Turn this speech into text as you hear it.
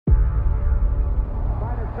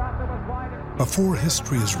Before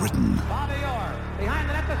history is written,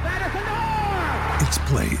 it's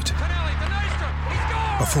played.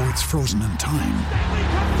 Before it's frozen in time,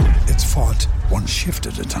 it's fought one shift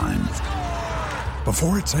at a time.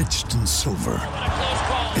 Before it's etched in silver,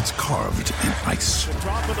 it's carved in ice.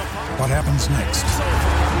 What happens next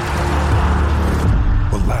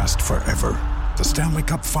will last forever. The Stanley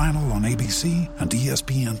Cup Final on ABC and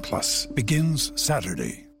ESPN Plus begins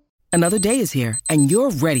Saturday. Another day is here, and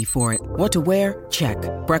you're ready for it. What to wear? Check.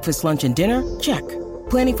 Breakfast, lunch, and dinner? Check.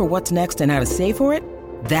 Planning for what's next and how to save for it?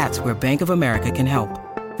 That's where Bank of America can help.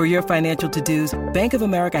 For your financial to-dos, Bank of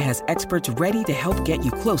America has experts ready to help get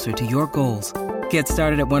you closer to your goals. Get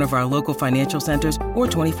started at one of our local financial centers or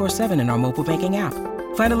 24/7 in our mobile banking app.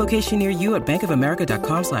 Find a location near you at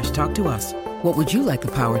bankofamerica.com/talktous. What would you like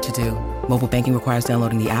the power to do? Mobile banking requires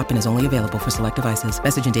downloading the app and is only available for select devices.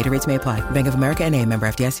 Message and data rates may apply. Bank of America N.A., member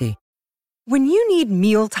FDIC. When you need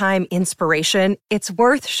mealtime inspiration, it's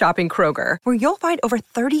worth shopping Kroger, where you'll find over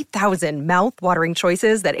 30,000 mouth-watering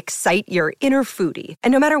choices that excite your inner foodie.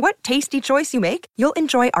 And no matter what tasty choice you make, you'll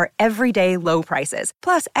enjoy our everyday low prices,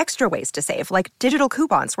 plus extra ways to save, like digital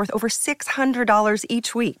coupons worth over $600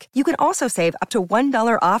 each week. You can also save up to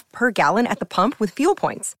 $1 off per gallon at the pump with fuel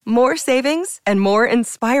points. More savings and more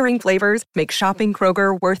inspiring flavors make shopping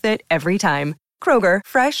Kroger worth it every time. Kroger,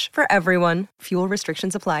 fresh for everyone. Fuel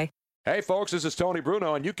restrictions apply. Hey, folks, this is Tony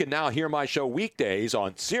Bruno, and you can now hear my show weekdays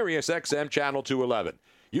on Sirius XM Channel 211.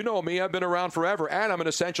 You know me, I've been around forever, and I'm an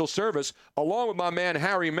essential service, along with my man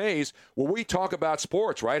Harry Mays, where we talk about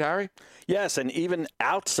sports, right, Harry? Yes, and even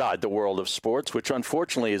outside the world of sports, which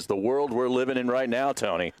unfortunately is the world we're living in right now,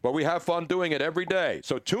 Tony. But we have fun doing it every day.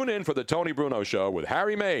 So tune in for the Tony Bruno Show with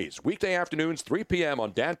Harry Mays, weekday afternoons, 3 p.m.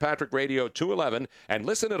 on Dan Patrick Radio 211, and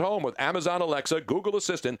listen at home with Amazon Alexa, Google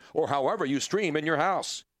Assistant, or however you stream in your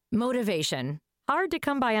house. Motivation. Hard to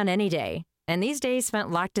come by on any day. And these days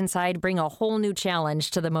spent locked inside bring a whole new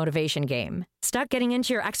challenge to the motivation game. Stuck getting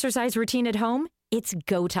into your exercise routine at home? It's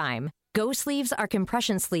go time. Go Sleeves are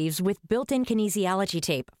compression sleeves with built-in kinesiology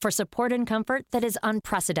tape for support and comfort that is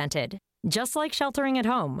unprecedented. Just like sheltering at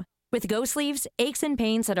home. With Go Sleeves, aches and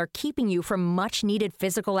pains that are keeping you from much-needed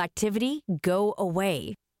physical activity go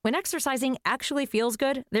away. When exercising actually feels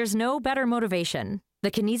good, there's no better motivation. The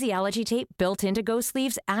kinesiology tape built into Go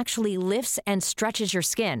Sleeves actually lifts and stretches your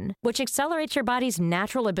skin, which accelerates your body's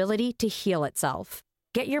natural ability to heal itself.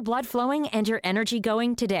 Get your blood flowing and your energy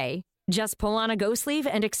going today. Just pull on a Go Sleeve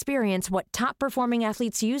and experience what top-performing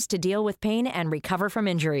athletes use to deal with pain and recover from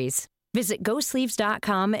injuries. Visit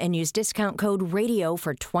GoSleeves.com and use discount code RADIO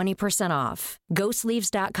for 20% off.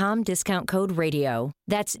 GoSleeves.com, discount code RADIO.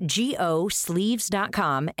 That's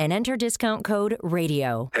GoSleeves.com and enter discount code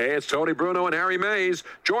RADIO. Hey, it's Tony Bruno and Harry Mays.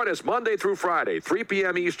 Join us Monday through Friday, 3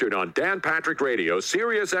 p.m. Eastern on Dan Patrick Radio,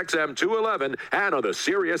 Sirius XM 211, and on the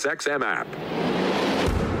Sirius XM app.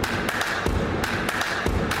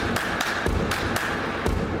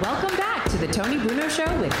 Welcome back to the Tony Bruno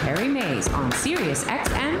Show with Harry Mays on Sirius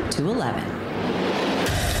XM 211.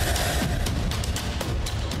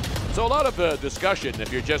 So a lot of discussion,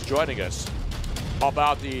 if you're just joining us,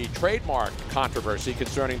 about the trademark controversy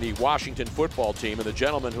concerning the Washington football team and the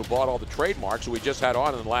gentleman who bought all the trademarks who we just had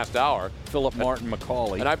on in the last hour. Philip Martin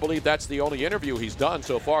McCauley. And I believe that's the only interview he's done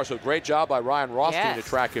so far, so great job by Ryan Rothstein to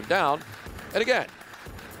track him down. And again,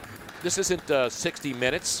 this isn't 60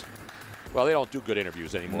 Minutes. Well, they don't do good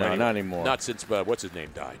interviews anymore. No, anyway. not anymore. Not since, what's his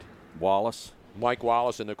name, died? Wallace. Mike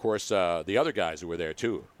Wallace, and, of course, the other guys who were there,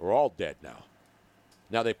 too, are all dead now.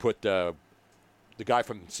 Now they put the guy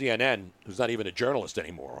from CNN, who's not even a journalist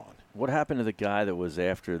anymore, on. What happened to the guy that was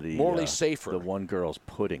after the Morley Safer, the one girl's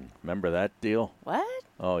pudding? Remember that deal? What?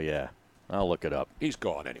 Oh, yeah. I'll look it up. He's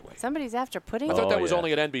gone anyway. Somebody's after pudding? I thought that was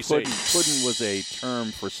only at NBC. Pudding was a term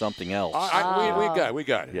for something else. We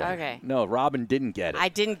got it. Yeah. Okay. No, Robin didn't get it. I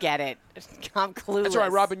didn't get it. I'm clueless. That's all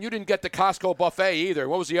right, Robin. You didn't get the Costco buffet either.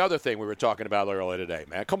 What was the other thing we were talking about earlier today,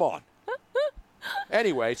 man? Come on.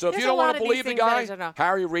 Anyway, so if you don't want to believe the guy,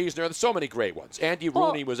 Harry Reasoner, there's so many great ones. Andy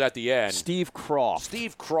Rooney was at the end. Steve Croft.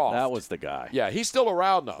 That was the guy. Yeah, he's still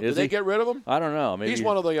around, though. Did they get rid of him? I don't know. Maybe he's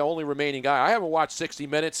one of the only remaining guys. I haven't watched 60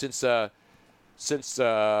 Minutes since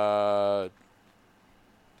I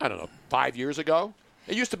don't know, 5 years ago.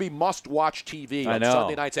 It used to be must-watch TV on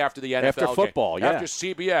Sunday nights after the NFL After football, game. yeah. After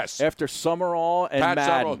CBS. After Summerall and Pat Madden.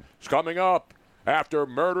 Summerall. It's coming up after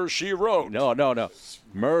Murder, She Wrote. No.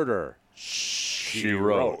 Murder, She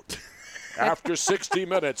Wrote. After 60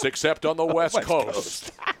 Minutes, except on the West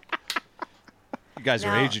Coast. You guys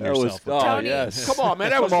are aging That was- yourself. oh, Tony. yes. Come on,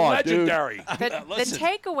 man. That was Come on, legendary. The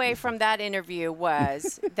takeaway from that interview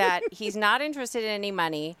was that he's not interested in any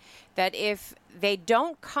money, that if they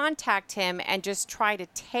don't contact him and just try to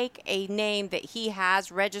take a name that he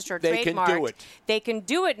has registered, They can do trademarked, it. they can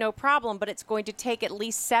do it, no problem, but it's going to take at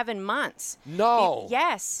least 7 months. No.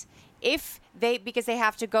 Yes. Because they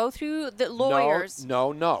have to go through the lawyers.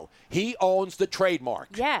 No. He owns the trademark.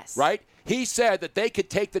 Yes. Right? He said that they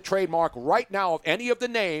could take the trademark right now of any of the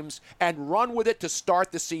names and run with it to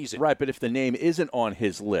start the season. Right, but if the name isn't on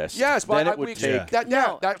his list, Yes, but then it would we take. Then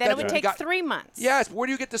it would take 3 months. Yes, where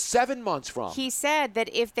do you get the 7 months from? He said that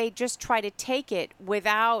if they just try to take it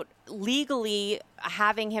without legally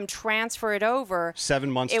having him transfer it over, 7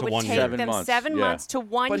 months it to would 1 take year. them 7 7 months, months to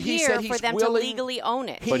 1 But he year said for he's them willing- to legally own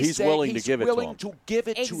it. But he's said willing to give it to willing them. to give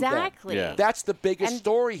it to them. Exactly. Yeah. That's the biggest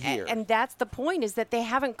story here. And that's the point, is that they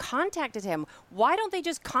haven't contacted him. Why don't they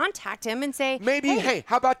just contact him and say, Maybe, hey,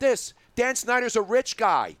 how about this? Dan Snyder's a rich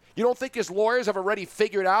guy. You don't think his lawyers have already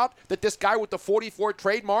figured out that this guy with the 44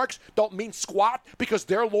 trademarks don't mean squat because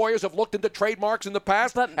their lawyers have looked into trademarks in the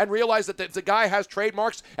past and realized that if the guy has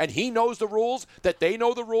trademarks and he knows the rules, that they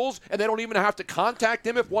know the rules, and they don't even have to contact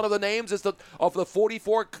him if one of the names is of the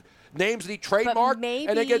 44 names that he trademarked,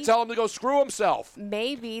 and they can tell him to go screw himself.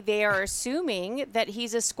 Maybe they are assuming that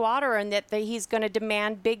he's a squatter and that he's going to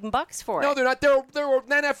demand big bucks for it. No, they're not. They're an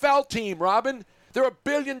NFL team, Robin. They're a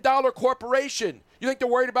billion-dollar corporation. You think they're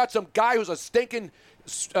worried about some guy who's a stinking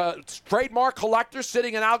trademark collector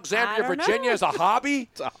sitting in Alexandria, Virginia as a hobby?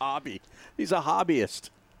 It's a hobby. He's a hobbyist.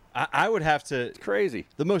 I would have to. It's crazy.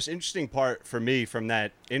 The most interesting part for me from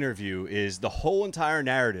that interview is the whole entire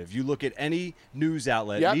narrative. You look at any news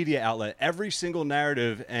outlet, media outlet, every single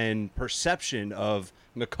narrative and perception of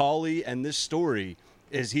Macaulay and this story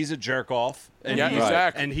is he's a jerk off. And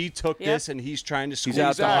exactly. And he took this and he's trying to squeeze He's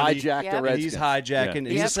out to money, hijack the and Redskins. he's hijacking. And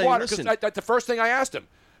He's a saying, squatter. listen, That's the first thing I asked him.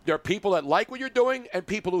 There are people that like what you're doing and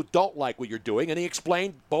people who don't like what you're doing, and he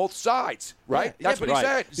explained both sides, right? That's what he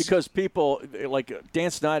said. Because people, like Dan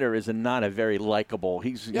Snyder is not a very likable.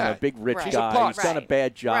 He's a big rich Right. guy. He's done a Right.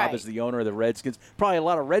 bad job Right. as the owner of the Redskins. Probably a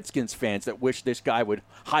lot of Redskins fans that wish this guy would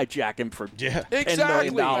hijack him for $10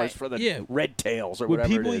 million Right. for the Red Tails or Would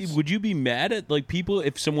whatever people? it is. Would you be mad at people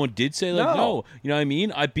if someone did say no? You know what I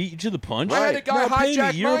mean? I beat you to the punch. I had a guy No, pay me.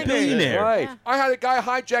 hijack You're my a name. billionaire. Right. I had a guy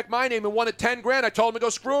hijack my name and wanted $10,000. I told him to go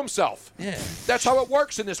screw himself. Yeah. That's how it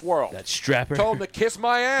works in this world. That strapper. Told him to kiss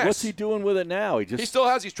my ass. What's he doing with it now? He still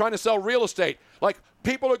has. He's trying to sell real estate. Like,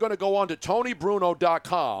 people are going to go on to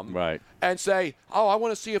TonyBruno.com and say, oh, I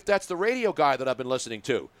want to see if that's the radio guy that I've been listening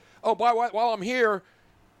to. Oh, while I'm here,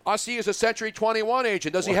 I see he's a Century 21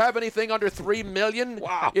 agent. Does he have anything under $3 million?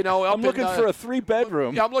 Wow. You know, I'm looking for a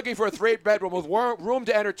 3-bedroom. Yeah, I'm looking for a 3-bedroom with room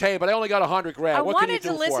to entertain, but I only got $100,000. I What can you wanted do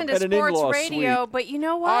to for listen me? to sports radio, but you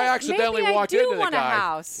know what? I accidentally Maybe walked I do into the want guy. a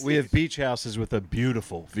house. we have beach houses with a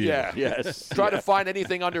beautiful view. Yeah. Yes. Try to find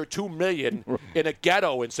anything under $2 million in a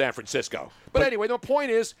ghetto in San Francisco. But anyway, the point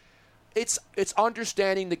is, it's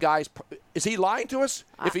understanding the guy's. Is he lying to us?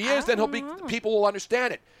 If he is, then people will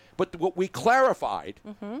understand it. But what we clarified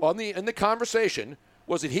in the conversation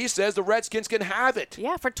was that he says the Redskins can have it.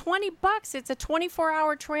 Yeah, for $20, it's a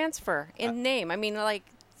 24-hour transfer in name. I mean, like,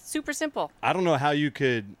 super simple. I don't know how you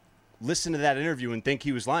could listen to that interview and think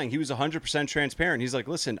he was lying. He was 100% transparent. He's like,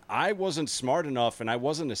 listen, I wasn't smart enough and I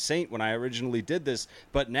wasn't a saint when I originally did this,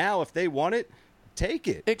 but now if they want it, take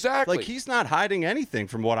it. Exactly. Like, he's not hiding anything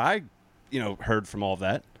from what I, heard from all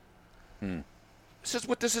that. This is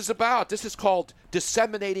what this is about. This is called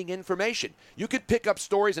disseminating information. You could pick up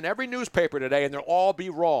stories in every newspaper today, and they'll all be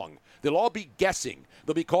wrong. They'll all be guessing.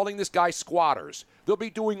 They'll be calling this guy squatters. They'll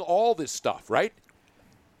be doing all this stuff, right?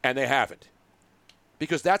 And they haven't.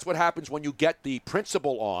 Because that's what happens when you get the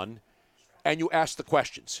principal on and you ask the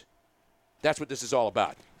questions. That's what this is all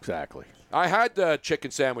about. Exactly. I had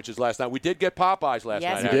chicken sandwiches last night. We did get Popeyes last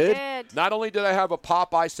night. Yes, we did. Not only did I have a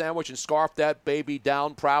Popeye sandwich and scarf that baby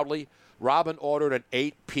down proudly, Robin ordered an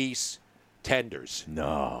 8-piece tenders.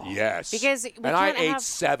 No. Yes. Because we and I can't ate have-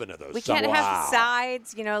 7 of those. We can't have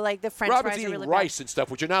sides, like the French Robin's fries are eating really rice and stuff,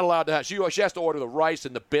 which you're not allowed to have. She has to order the rice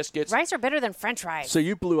and the biscuits. bad. Rice are better than French fries. So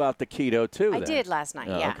you blew out the keto, too, I then? did last night,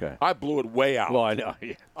 yeah. Okay. I blew it way out. Well, I know.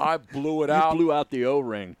 Yeah. I blew it You out. blew out the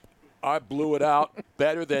O-ring. I blew it out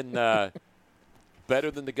better than the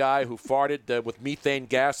guy who farted with methane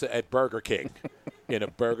gas at Burger King in a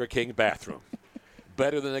Burger King bathroom.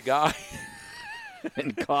 Better than the guy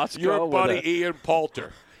In Costco. your with buddy a- Ian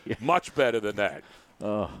Poulter. Much better than that.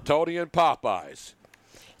 Tony and Popeyes.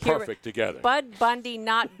 Here- Perfect together. Bud Bundy,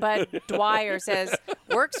 not Bud Dwyer, says,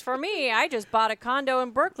 Works for me. I just bought a condo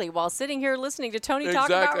in Berkeley while sitting here listening to Tony talk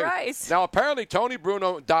about rice. Now, apparently,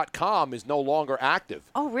 TonyBruno.com is no longer active.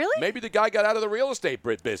 Oh, really? Maybe the guy got out of the real estate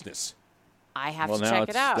business. I have to check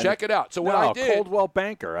it out. Check it out. So what I did. Coldwell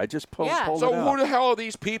Banker. I just pulled it out. So who the hell are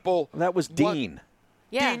these people? That was Dean.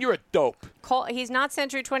 Yeah. Dean, you're a dope. He's not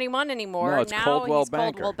Century 21 anymore. No, it's now Coldwell he's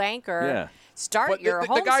Banker. Coldwell Banker. Yeah. Start your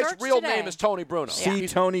home The guy's search real today. name is Tony Bruno. See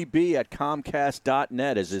Tony B at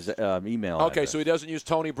Comcast.net is his email Okay, address. so he doesn't use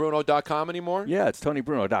TonyBruno.com anymore? Yeah, it's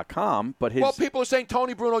TonyBruno.com, but his... Well, people are saying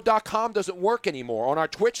TonyBruno.com doesn't work anymore on our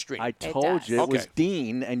Twitch stream. I told you it was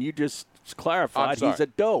Dean, and you just clarified he's a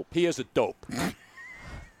dope. He is a dope.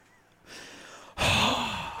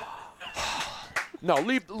 No,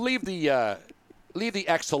 leave the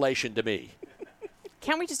exhalation to me.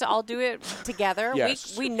 Can't we just all do it together?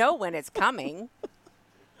 Yes. We know when it's coming.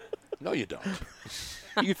 No, you don't.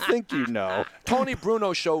 You think you know. Tony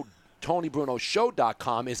Bruno Show.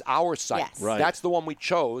 TonyBrunoShow.com is our site. Yes. Right. That's the one we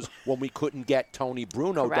chose when we couldn't get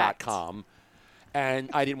TonyBruno.com, and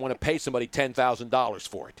I didn't want to pay somebody $10,000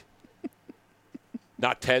 for it.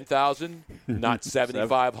 Not $10,000, not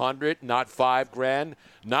 $7,500, not $5,000,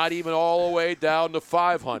 not even all the way down to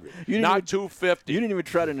 $500, not $250. You didn't even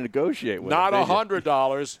try to negotiate with not him, did you?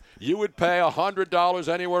 $100. You would pay $100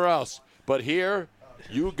 anywhere else, but here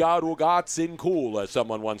you got sin cool, as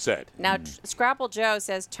someone once said. Now, Scrapple Joe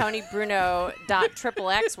says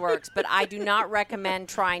TonyBruno.XXX works, but I do not recommend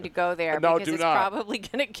trying to go there because it's probably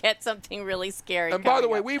going to get something really scary. And by the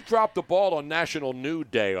way, we've dropped the ball on National Nude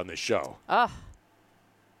Day on this show. Oh.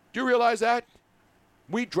 Do you realize that?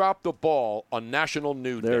 We dropped the ball on National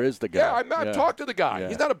Nude Day. There is the guy. Yeah, I've talked to the guy. Yeah.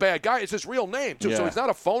 He's not a bad guy. It's his real name, too, so he's not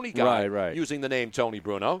a phony guy using the name Tony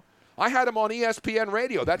Bruno. I had him on ESPN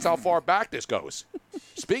Radio. That's how far back this goes.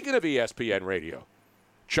 Speaking of ESPN Radio,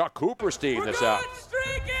 Chuck Cooperstein is out.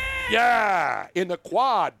 Yeah, in the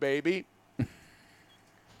quad, baby.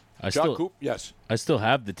 Yes. I still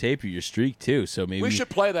have the tape of your streak, too, so maybe... We should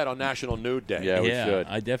play that on National Nude Day. Yeah, we should.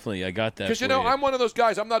 I got that. Because, I'm one of those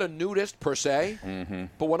guys. I'm not a nudist, per se. Mm-hmm.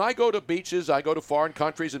 But when I go to beaches, I go to foreign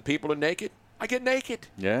countries, and people are naked, I get naked.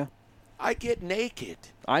 Yeah. I get naked.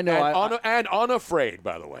 I know. And unafraid,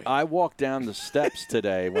 by the way. I walked down the steps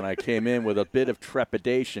today when I came in with a bit of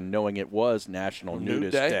trepidation, knowing it was National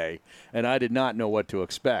Nudist Day, and I did not know what to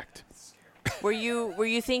expect. Were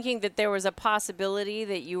you thinking that there was a possibility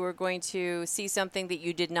that you were going to see something that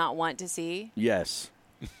you did not want to see? Yes.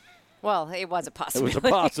 Well, it was a possibility. It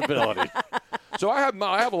was a possibility. So I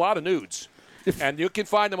have a lot of nudes. And you can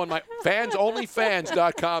find them on my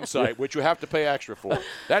fansonlyfans.com site, which you have to pay extra for.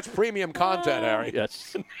 That's premium content, Harry.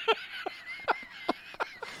 Yes.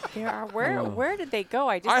 Where did they go?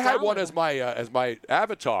 I had one as my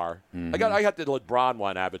avatar. Mm-hmm. I got the LeBron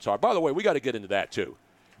one avatar. By the way, we got to get into that too.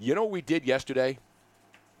 You know what we did yesterday?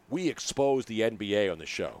 We exposed the NBA on the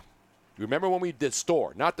show. You remember when we did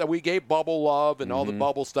Store? Not that we gave Bubble love and all the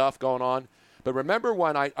Bubble stuff going on, but remember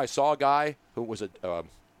when I saw a guy who was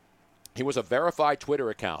he was a verified Twitter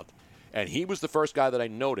account, and he was the first guy that I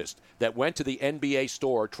noticed that went to the NBA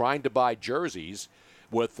store trying to buy jerseys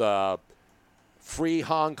with free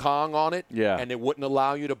Hong Kong on it, and it wouldn't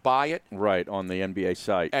allow you to buy it. Right, on the NBA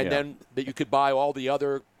site. And then that you could buy all the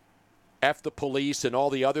other F the police and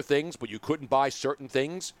all the other things, but you couldn't buy certain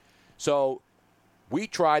things. So we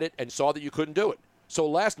tried it and saw that you couldn't do it. So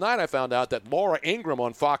last night I found out that Laura Ingraham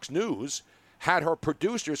on Fox News had her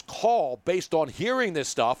producers call based on hearing this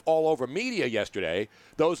stuff all over media yesterday.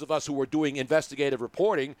 Those of us who were doing investigative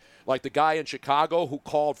reporting, like the guy in Chicago who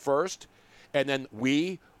called first, and then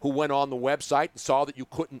we who went on the website and saw that you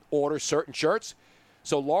couldn't order certain shirts.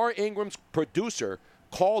 So Laura Ingram's producer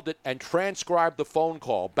called it and transcribed the phone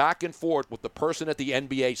call back and forth with the person at the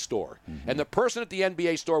NBA store. Mm-hmm. And the person at the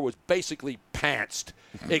NBA store was basically pantsed,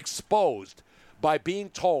 exposed, by being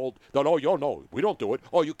told that, no, we don't do it.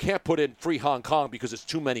 Oh, you can't put in free Hong Kong because it's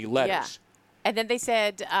too many letters. Yeah. And then they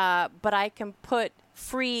said, but I can put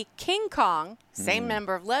free King Kong, same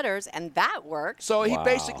number of letters, and that works. So he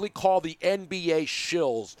basically called the NBA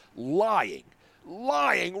shills lying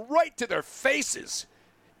right to their faces.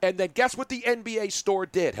 And then guess what the NBA store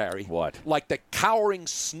did, Harry? What? Like the cowering,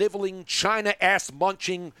 sniveling,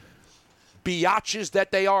 China-ass-munching biatches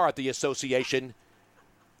that they are at the association,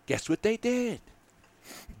 guess what they did?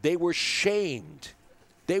 They were shamed.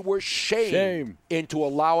 They were shamed into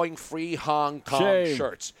allowing free Hong Kong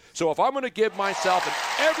shirts. So if I'm going to give myself and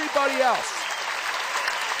everybody else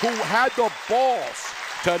who had the balls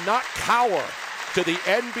to not cower to the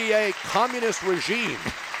NBA communist regime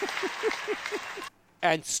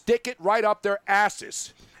and stick it right up their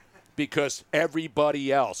asses because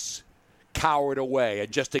everybody else cowered away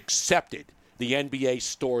and just accepted the NBA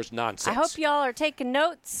stores nonsense. I hope y'all are taking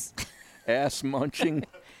notes. Ass munching.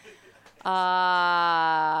 What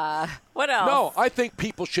else? No, I think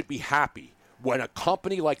people should be happy when a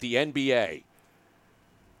company like the NBA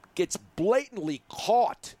gets blatantly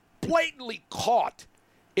caught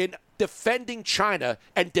in defending China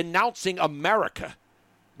and denouncing America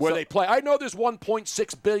where they play. I know there's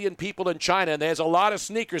 1.6 billion people in China, and there's a lot of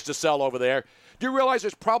sneakers to sell over there. Do you realize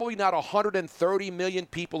there's probably not 130 million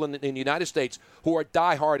people in the United States who are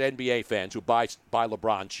diehard NBA fans who buy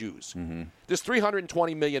LeBron shoes? Mm-hmm. There's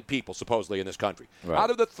 320 million people, supposedly, in this country. Right. Out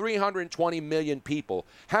of the 320 million people,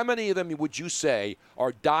 how many of them would you say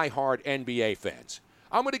are diehard NBA fans?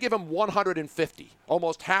 I'm going to give them 150,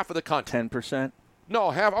 almost half of the country. 10%? No,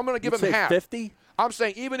 half. I'm going to give them half. 50? I'm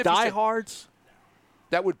saying even if diehards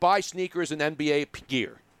that would buy sneakers and NBA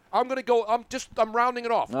gear. I'm going to go, I'm rounding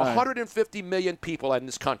it off. 150 million people in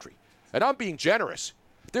this country. And I'm being generous.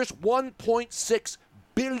 There's 1.6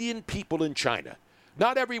 billion people in China.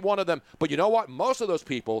 Not every one of them, but you know what? Most of those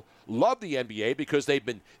people love the NBA because they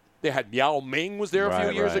had Yao Ming was there a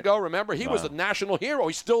few years ago. Remember? He was a national hero.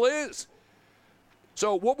 He still is.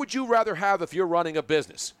 So what would you rather have if you're running a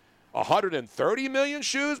business? 130 million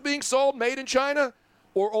shoes being sold made in China,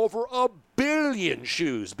 or over 1 billion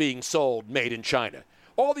shoes being sold made in China?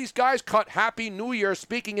 All these guys cut Happy New Year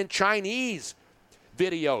speaking in Chinese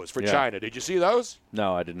videos for China. Did you see those?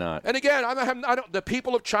 No, I did not. And again, the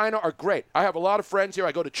people of China are great. I have a lot of friends here.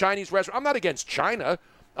 I go to Chinese restaurants. I'm not against China.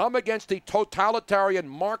 I'm against the totalitarian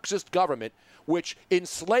Marxist government which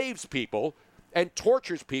enslaves people and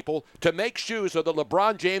tortures people to make shoes so that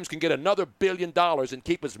LeBron James can get another $1 billion and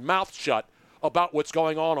keep his mouth shut about what's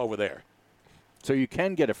going on over there. So you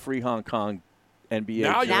can get a free Hong Kong NBA.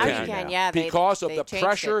 Now you can, yeah. Because of the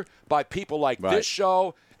pressure by people like this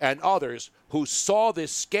show and others who saw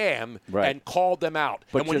this scam and called them out.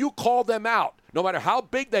 But when you call them out, no matter how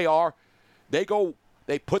big they are, they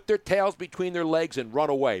put their tails between their legs and run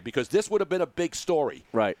away because this would have been a big story.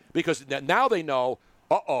 Right. Because now they know,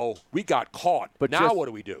 we got caught. But now what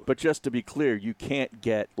do we do? But just to be clear, you can't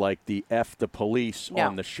get like the F the police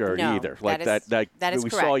on the shirt either. Like that is we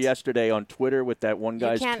correct. saw yesterday on Twitter with that one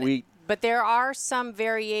guy's tweet. But there are some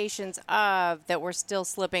variations of that were still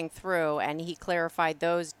slipping through, and he clarified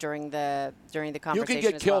those during the conversation. You can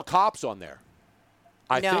get kill cops on there.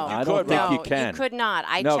 I think you I could. don't think you can. You could not.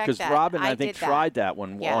 I no, checked that. because Robin, I did think, that. tried that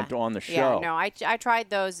one on the show. Yeah, no, I tried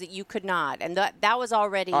those that you could not, and that was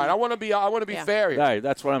already. All right, I want to be fair here. Right,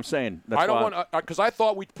 that's what I'm saying. I don't want because I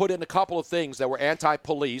thought we'd put in a couple of things that were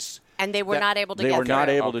anti-police, and they were not able to get through. They were not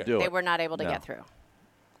able to do it. They were not able to get through.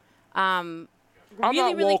 I'm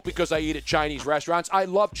not woke because I eat at Chinese restaurants. I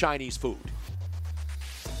love Chinese food.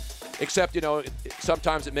 Except,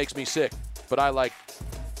 sometimes it makes me sick. But I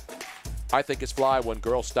think it's fly when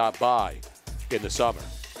girls stop by in the summer.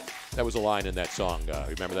 That was a line in that song.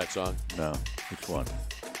 Remember that song? No. Which one?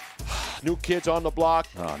 New Kids on the Block.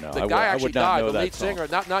 Oh, no. The guy actually died, the lead singer.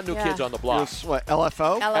 Not New Kids on the Block. What,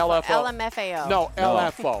 LFO? LMFAO. No,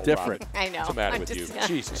 LFO. Different. I know. What's the matter with you?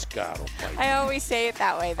 Jesus God almighty. I always say it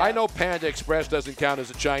that way, though. I know Panda Express doesn't count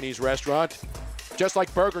as a Chinese restaurant, just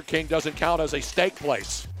like Burger King doesn't count as a steak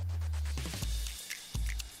place.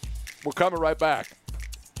 We're coming right back.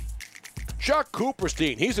 Chuck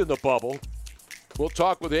Cooperstein, he's in the bubble. We'll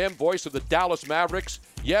talk with him, voice of the Dallas Mavericks.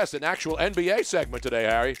 Yes, an actual NBA segment today,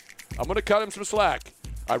 Harry. I'm going to cut him some slack.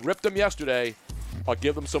 I ripped him yesterday. I'll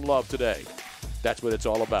give him some love today. That's what it's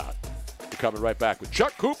all about. We're coming right back with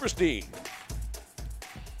Chuck Cooperstein.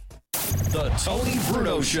 The Tony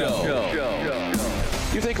Bruno Show.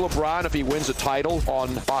 You think LeBron, if he wins a title on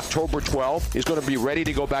October 12th, is going to be ready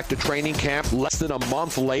to go back to training camp less than a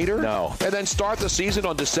month later? No. And then start the season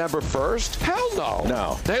on December 1st? Hell no.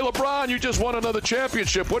 No. Hey, LeBron, you just won another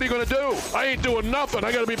championship. What are you going to do? I ain't doing nothing.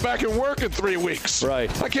 I got to be back in work in 3 weeks.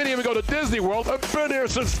 Right. I can't even go to Disney World. I've been here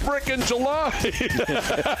since frickin' July.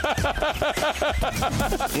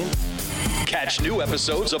 Catch new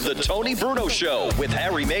episodes of The Tony Bruno Show with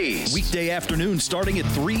Harry Mays. Weekday afternoon starting at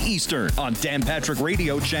 3 Eastern on Dan Patrick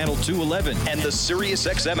Radio Channel 211 and the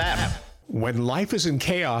SiriusXM app. When life is in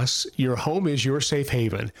chaos, your home is your safe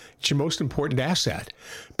haven. It's your most important asset.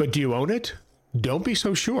 But do you own it? Don't be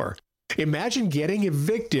so sure. Imagine getting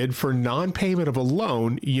evicted for non-payment of a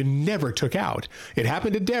loan you never took out. It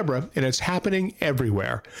happened to Deborah, and it's happening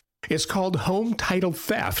everywhere. It's called home title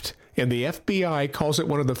theft, and the FBI calls it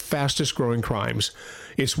one of the fastest growing crimes.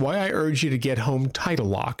 It's why I urge you to get Home Title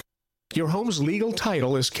Lock. Your home's legal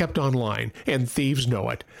title is kept online, and thieves know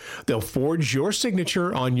it. They'll forge your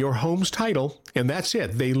signature on your home's title, and that's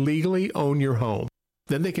it. They legally own your home.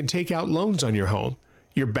 Then they can take out loans on your home.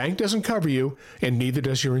 Your bank doesn't cover you, and neither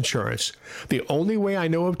does your insurance. The only way I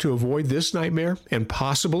know of to avoid this nightmare and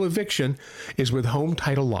possible eviction is with Home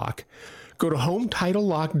Title Lock. Go to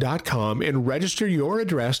HomeTitleLock.com and register your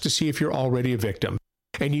address to see if you're already a victim.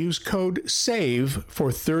 And use code SAVE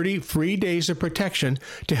for 30 free days of protection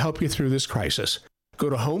to help you through this crisis. Go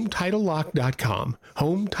to HomeTitleLock.com.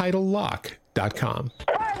 HomeTitleLock.com.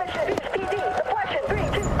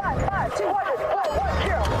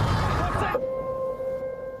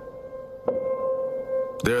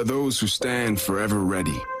 There are those who stand forever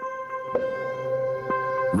ready.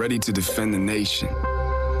 Ready to defend the nation.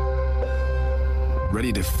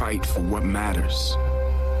 Ready to fight for what matters.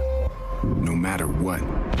 No matter what. Do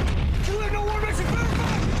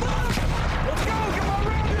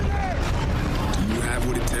you have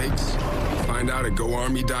what it takes? Find out at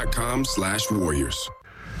GoArmy.com/warriors.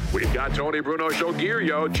 We've got Tony Bruno Show gear,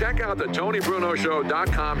 yo. Check out the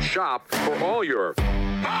TonyBrunoShow.com shop for all your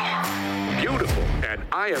beautiful and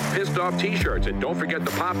I am pissed off t-shirts. And don't forget the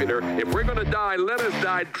popular, if we're going to die, let us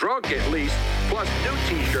die drunk at least, plus new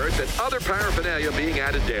t-shirts and other paraphernalia being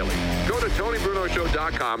added daily. Go to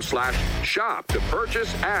TonyBrunoShow.com/shop to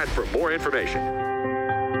purchase and for more information.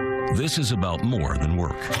 This is about more than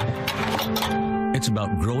work. It's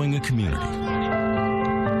about growing a community.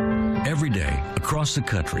 Every day, across the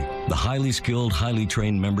country, the highly skilled, highly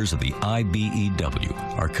trained members of the IBEW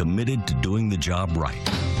are committed to doing the job right,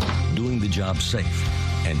 doing the job safe,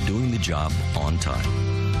 and doing the job on time.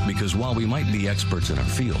 Because while we might be experts in our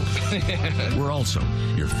field, we're also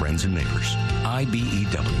your friends and neighbors.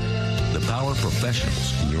 IBEW, the power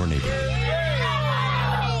professionals in your neighborhood.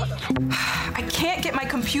 I can't get my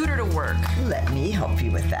computer to work. Let me help you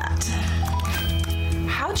with that.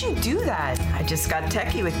 How'd you do that? I just got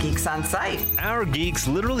techie with Geeks on Site. Our geeks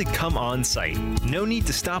literally come on site. No need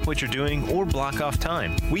to stop what you're doing or block off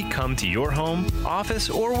time. We come to your home, office,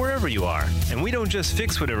 or wherever you are. And we don't just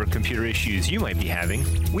fix whatever computer issues you might be having.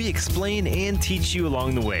 We explain and teach you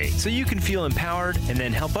along the way so you can feel empowered and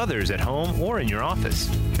then help others at home or in your office.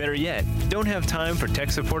 Better yet, don't have time for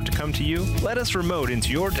tech support to come to you? Let us remote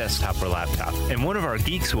into your desktop or laptop, and one of our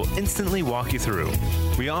geeks will instantly walk you through.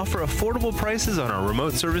 We offer affordable prices on our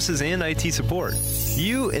remote services and IT support.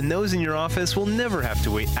 You and those in your office will never have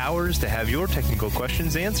to wait hours to have your technical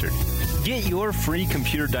questions answered. Get your free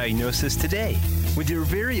computer diagnosis today with your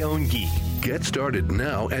very own geek. Get started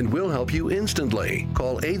now and we'll help you instantly.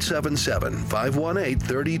 Call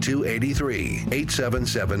 877-518-3283.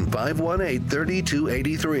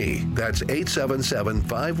 877-518-3283. That's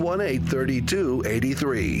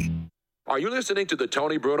 877-518-3283. Are you listening to the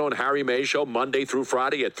Tony Bruno and Harry May Show Monday through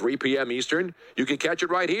Friday at 3 p.m. Eastern? You can catch it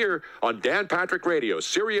right here on Dan Patrick Radio,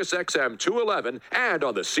 Sirius XM 211, and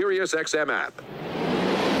on the Sirius XM app.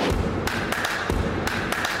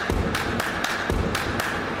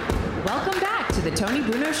 Welcome back to the Tony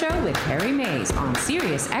Bruno Show with Harry Mays on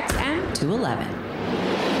Sirius XM 211.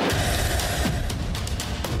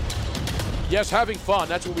 Yes, having fun.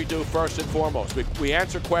 That's what we do first and foremost. We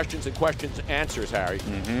answer questions and questions answers, Harry.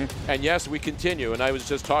 Mm-hmm. And yes, we continue. And I was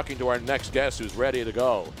just talking to our next guest who's ready to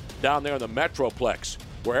go down there in the Metroplex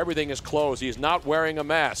where everything is closed. He's not wearing a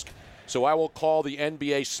mask. So I will call the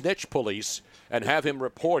NBA snitch police and have him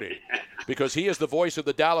reported because he is the voice of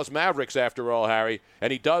the Dallas Mavericks, after all, Harry.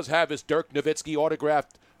 And he does have his Dirk Nowitzki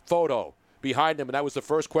autographed photo behind him. And that was the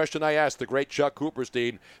first question I asked the great Chuck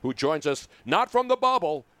Cooperstein, who joins us not from the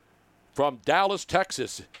bubble, from Dallas,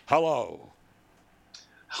 Texas. Hello.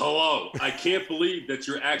 Hello. I can't believe that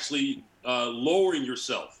you're actually lowering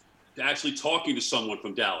yourself to actually talking to someone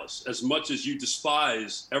from Dallas, as much as you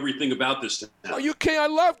despise everything about this town. Oh, you can't. I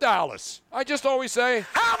love Dallas. I just always say,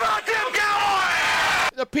 how about them Cowboys?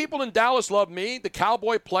 The people in Dallas love me, the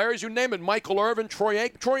Cowboy players, you name it, Michael Irvin, Troy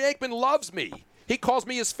Aikman loves me. He calls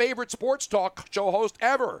me his favorite sports talk show host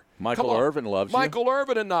ever. Michael Irvin loves you. Michael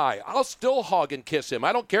Irvin and I'll still hug and kiss him.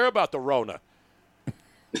 I don't care about the Rona.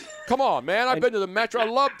 Come on, man. I've been to the Metro.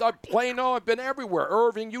 I've Plano. I've been everywhere.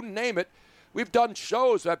 Irving, you name it. We've done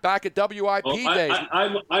shows back at WIP days.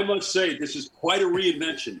 I must say, this is quite a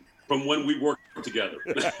reinvention from when we worked together.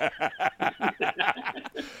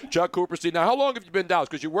 Chuck Cooperstein. Now, how long have you been in Dallas?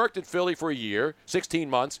 Because you worked in Philly for a year, 16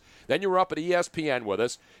 months. Then you were up at ESPN with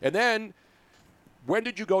us. And then when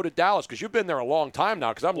did you go to Dallas? Because you've been there a long time now,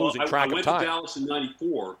 because I'm losing track of time. I went to Dallas in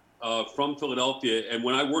 94 from Philadelphia, and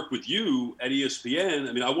when I worked with you at ESPN,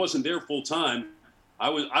 I mean, I wasn't there full time. I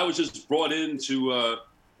was just brought in to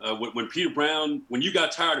when Peter Brown, when you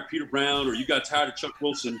got tired of Peter Brown or you got tired of Chuck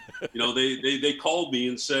Wilson, you know, they called me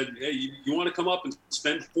and said, hey, you want to come up and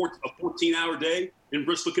spend a 14-hour day in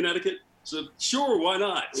Bristol, Connecticut? So sure, why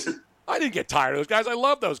not? I didn't get tired of those guys. I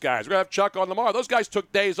love those guys. We're going to have Chuck on tomorrow. Those guys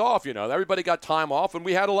took days off, Everybody got time off, and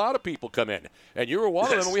we had a lot of people come in. And you were one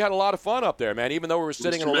of them, and we had a lot of fun up there, man, even though we were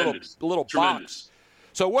sitting in a little box.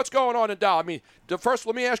 So what's going on in Dallas? I mean, first,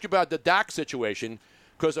 let me ask you about the Dak situation,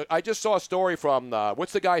 because I just saw a story from,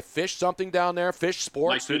 what's the guy, Fish something down there? Fish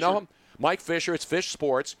Sports, you know him? Mike Fisher, it's Fish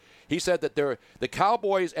Sports. He said that the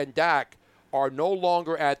Cowboys and Dak are no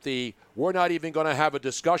longer at we're not even going to have a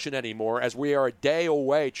discussion anymore, as we are a day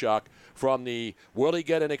away, Chuck, from will he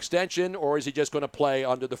get an extension, or is he just going to play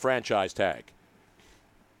under the franchise tag?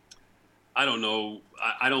 I don't know.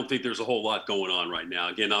 I don't think there's a whole lot going on right now.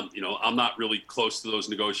 Again, I'm not really close to those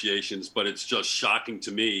negotiations, but it's just shocking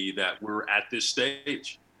to me that we're at this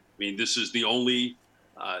stage. I mean, this is the only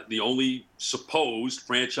supposed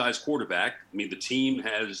franchise quarterback. I mean, the team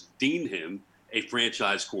has deemed him a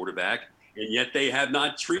franchise quarterback, and yet they have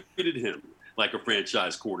not treated him like a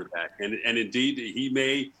franchise quarterback. And indeed, he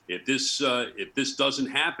may, if this doesn't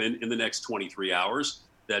happen in the next 23 hours,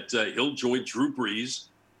 that he'll join Drew Brees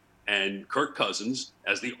and Kirk Cousins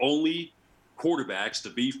as the only quarterbacks to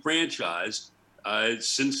be franchised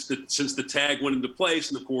since the tag went into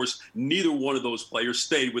place. And of course, neither one of those players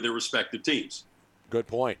stayed with their respective teams. Good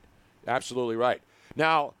point. Absolutely right.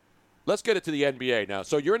 Now, let's get it to the NBA now.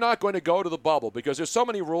 So you're not going to go to the bubble because there's so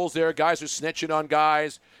many rules there. Guys are snitching on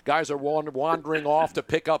guys. Guys are wandering off to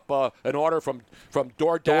pick up an order from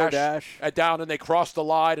DoorDash. Down, and they cross the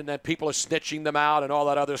line, and then people are snitching them out and all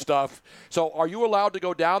that other stuff. So are you allowed to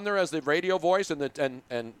go down there as the radio voice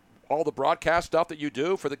and all the broadcast stuff that you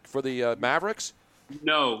do for the Mavericks?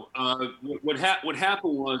 No. What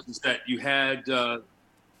happened was that you had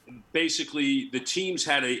basically the teams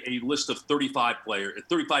had a list of 35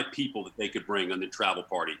 people that they could bring on the travel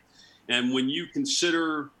party. And when you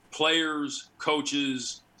consider players,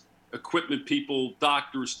 coaches, equipment people,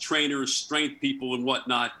 doctors, trainers, strength people, and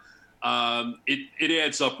whatnot, it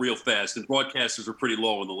adds up real fast. And broadcasters are pretty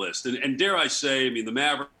low on the list. And dare I say, I mean, the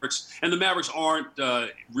Mavericks aren't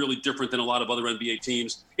really different than a lot of other NBA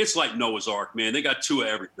teams. It's like Noah's Ark, man. They got two of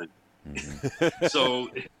everything.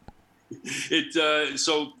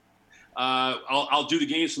 I'll do the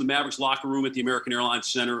games from the Mavericks locker room at the American Airlines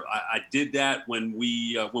Center. I did that when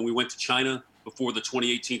we went to China before the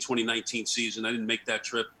 2018-2019 season. I didn't make that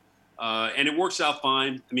trip, and it works out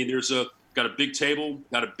fine. I mean, got a big table,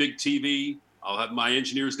 got a big TV. I'll have my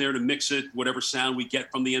engineers there to mix it, whatever sound we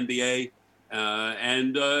get from the NBA,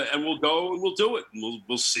 and we'll go and we'll do it. And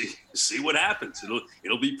we'll see what happens.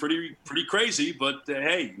 It'll be pretty crazy, but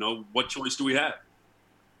hey, what choice do we have?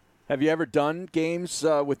 Have you ever done games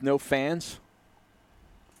with no fans?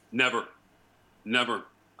 Never.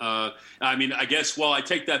 I mean, I guess. Well, I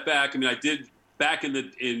take that back. I mean, I did back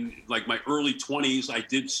in like my early 20s. I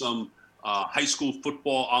did some high school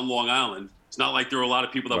football on Long Island. It's not like there are a lot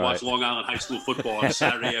of people that watch Long Island high school football on a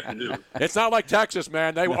Saturday afternoon. It's not like Texas,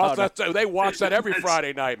 man. They watch that every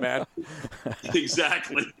Friday night, man.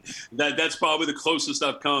 Exactly. That's probably the closest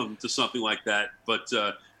I've come to something like that. But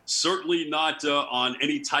certainly not on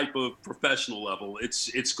any type of professional level.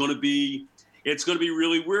 It's going to be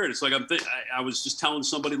really weird. It's like I was just telling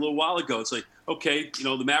somebody a little while ago. It's like, okay,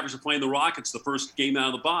 the Mavericks are playing the Rockets, the first game out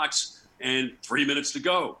of the box, and 3 minutes to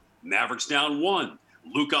go. Mavericks down 1.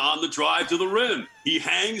 Luka on the drive to the rim. He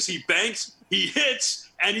hangs, he banks, he hits,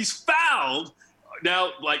 and he's fouled.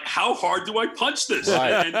 Now, like, how hard do I punch this?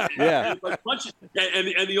 Right. And if I punch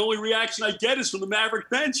it, and the only reaction I get is from the Maverick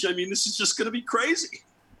bench. I mean, this is just going to be crazy.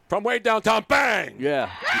 From way downtown, bang!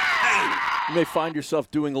 Yeah. You may find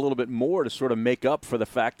yourself doing a little bit more to sort of make up for the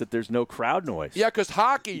fact that there's no crowd noise. Yeah, because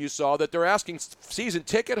hockey, you saw that they're asking season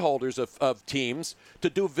ticket holders of teams to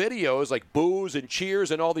do videos like boos and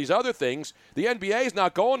cheers and all these other things. The NBA is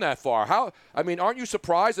not going that far. Aren't you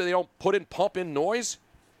surprised that they don't pump in noise?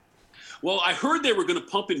 Well, I heard they were going to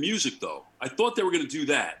pump in music, though. I thought they were going to do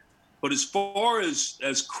that. But as far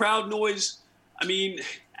as crowd noise, I mean,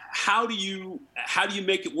 how do you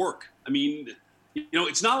make it work? I mean,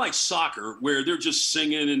 it's not like soccer where they're just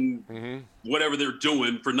singing and whatever they're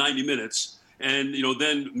doing for 90 minutes, and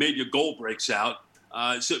then maybe a goal breaks out.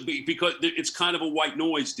 Because it's kind of a white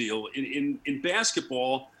noise deal. In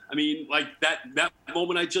basketball, I mean, like that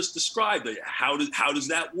moment I just described. How does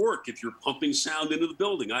that work if you're pumping sound into the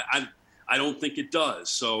building? I don't think it does.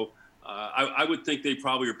 So I would think they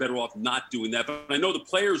probably are better off not doing that. But I know the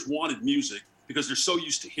players wanted music because they're so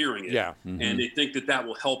used to hearing it, and they think that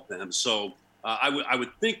will help them. So I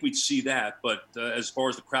would think we'd see that, but as far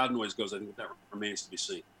as the crowd noise goes, I think that remains to be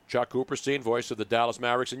seen. Chuck Cooperstein, voice of the Dallas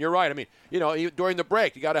Mavericks, and you're right. I mean, during the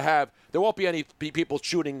break, you got to have. There won't be any people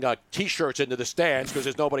shooting T-shirts into the stands because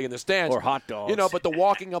there's nobody in the stands or hot dogs. But the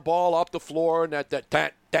walking a ball up the floor and that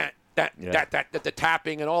the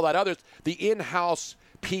tapping and all that other, the in-house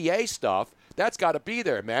PA stuff. That's got to be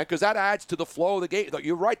there, man, because that adds to the flow of the game.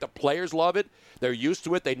 You're right. The players love it. They're used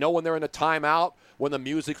to it. They know when they're in a timeout, when the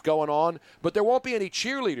music's going on. But there won't be any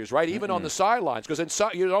cheerleaders, right, even on the sidelines. Because it's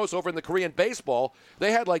over in the Korean baseball,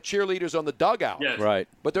 they had, like, cheerleaders on the dugout. Yes. Right.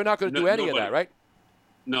 But they're not going to do any of that, right?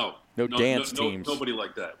 No. No dance teams. Nobody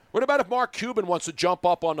like that. What about if Mark Cuban wants to jump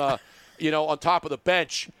up on on top of the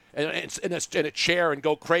bench and in a chair and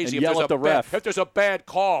go crazy and yell at the ref? If there's a bad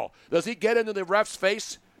call, does he get into the ref's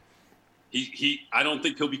face? I don't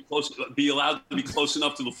think he'll be allowed to be close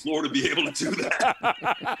enough to the floor to be able to do that.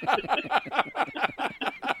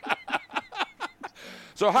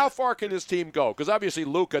 So how far can his team go? Because obviously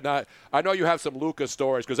Luka. I know you have some Luka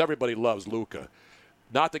stories because everybody loves Luka.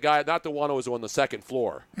 Not the one who was on the second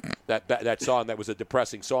floor. That song that was a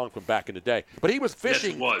depressing song from back in the day. But he was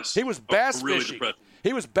fishing. Yes, it was. He was bass really fishing. Depressing.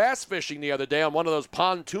 He was bass fishing the other day on one of those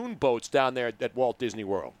pontoon boats down there at Walt Disney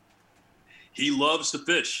World. He loves to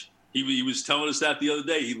fish. He was telling us that the other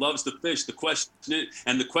day. He loves to fish. The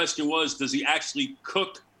question was, does he actually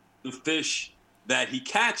cook the fish that he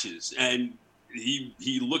catches? And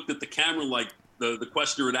he looked at the camera like the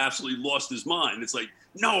questioner had absolutely lost his mind. It's like,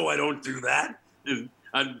 no, I don't do that. And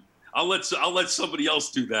I'll let somebody else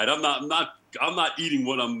do that. I'm not eating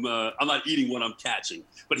what I'm catching.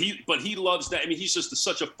 But he loves that. I mean, he's just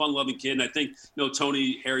such a fun-loving kid. And I think,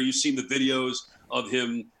 Tony, Harry, you've seen the videos of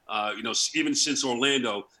him. Even since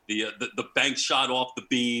Orlando, the bank shot off the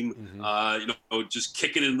beam, just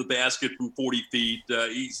kicking it in the basket from 40 feet.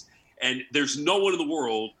 And there's no one in the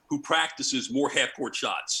world who practices more half-court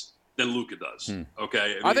shots than Luka does.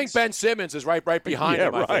 Okay, I think Ben Simmons is right behind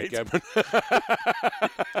him. Right. I think.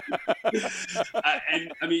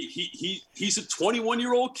 And I mean, he's a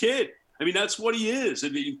 21-year-old kid. I mean, that's what he is. I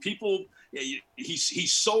mean, people.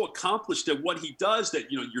 He's so accomplished at what he does that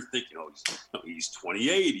you're thinking, he's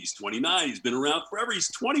 28, he's 29, he's been around forever. He's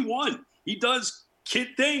 21. He does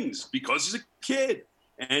kid things because he's a kid,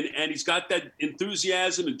 and he's got that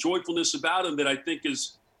enthusiasm and joyfulness about him that I think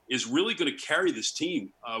is really going to carry this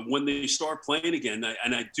team when they start playing again.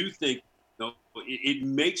 And I do think it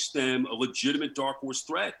makes them a legitimate dark horse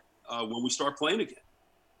threat when we start playing again.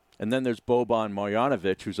 And then there's Boban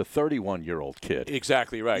Marjanovic, who's a 31-year-old kid.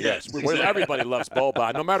 Exactly right, yes. Exactly. Everybody loves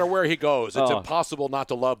Boban. No matter where he goes, it's impossible not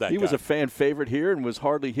to love that guy. He was a fan favorite here and was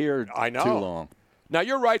hardly here too long. Now,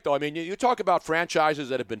 you're right, though. I mean, you talk about franchises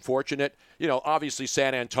that have been fortunate. Obviously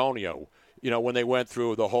San Antonio, when they went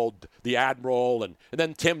through the Admiral and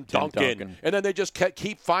then Tim Duncan. And then they just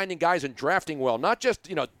keep finding guys and drafting well. Not just,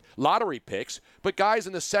 lottery picks, but guys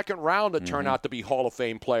in the second round that turn out to be Hall of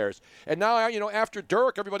Fame players. And now, after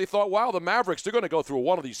Dirk, everybody thought, wow, the Mavericks, they're going to go through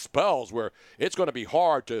one of these spells where it's going to be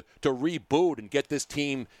hard to reboot and get this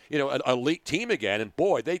team, an elite team again. And,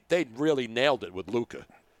 boy, they really nailed it with Luka.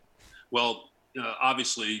 Well,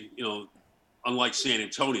 obviously, unlike San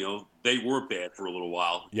Antonio, they were bad for a little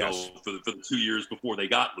while. Yes. For the 2 years before they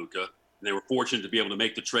got Luka. And they were fortunate to be able to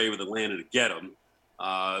make the trade with Atlanta to get him.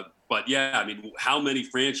 But, yeah, I mean, how many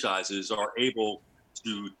franchises are able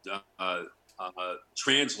to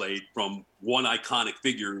translate from one iconic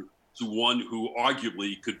figure to one who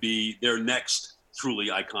arguably could be their next truly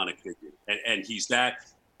iconic figure? And he's that.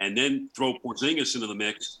 And then throw Porzingis into the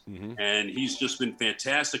mix, and he's just been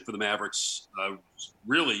fantastic for the Mavericks,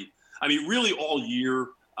 really all year.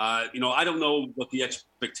 I don't know what the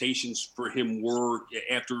expectations for him were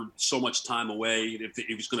after so much time away, if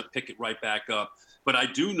he was going to pick it right back up. But I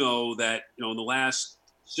do know that, in the last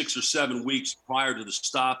 6 or 7 weeks prior to the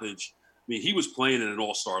stoppage, I mean, he was playing at an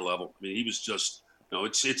all-star level. I mean, he was just,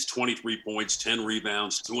 it's 23 points, 10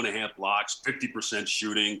 rebounds, 2.5 blocks, 50%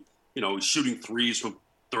 shooting. He's shooting threes from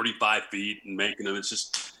 35 feet and making them. It's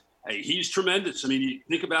just, he's tremendous. I mean, you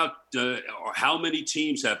think about how many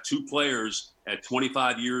teams have two players at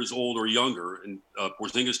 25 years old or younger, and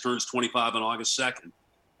Porzingis turns 25 on August 2nd.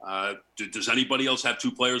 Does anybody else have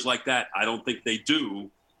two players like that? I don't think they do,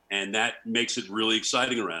 and that makes it really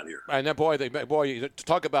exciting around here. And then, boy, to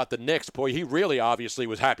talk about the Knicks, boy, he really obviously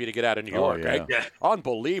was happy to get out of New York. Yeah. Right?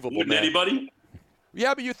 Unbelievable, Wouldn't man. anybody?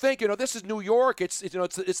 Yeah, but you think, this is New York. It's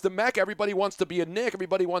the Mecca. Everybody wants to be a Knick.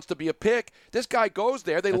 Everybody wants to be a pick. This guy goes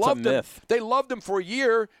there. They loved him. They loved him for a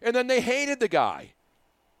year, and then they hated the guy.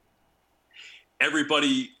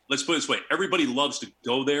 Everybody, let's put it this way, everybody loves to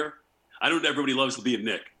go there. I don't know if everybody loves to be a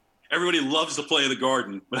Knick. Everybody loves to play in the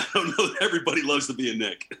Garden, but I don't know that everybody loves to be a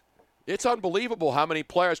Knick. It's unbelievable how many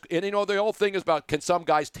players, and the whole thing is about, can some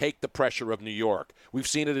guys take the pressure of New York? We've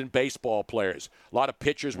seen it in baseball players. A lot of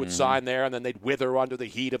pitchers would sign there, and then they'd wither under the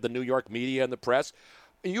heat of the New York media and the press.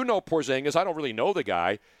 Porzingis, I don't really know the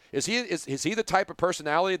guy. Is he the type of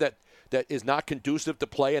personality that is not conducive to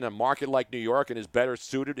play in a market like New York and is better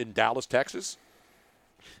suited in Dallas, Texas?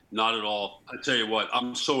 Not at all. I tell you what,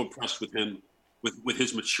 I'm so impressed with him, with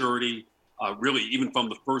his maturity. Really, even from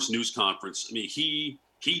the first news conference, I mean, he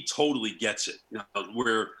totally gets it.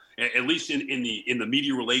 Where at least in the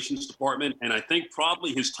media relations department, and I think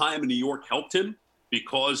probably his time in New York helped him,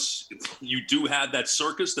 because you do have that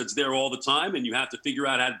circus that's there all the time, and you have to figure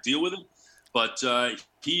out how to deal with it. But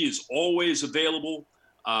he is always available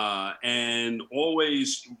and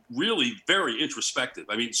always really very introspective.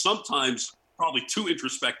 I mean, sometimes probably too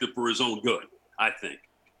introspective for his own good, I think.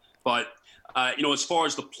 But, as far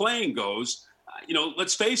as the playing goes,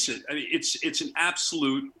 let's face it. I mean, it's an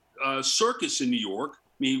absolute circus in New York.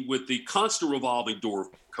 I mean, with the constant revolving door of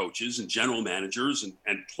coaches and general managers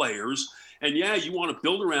and players. And, yeah, you want to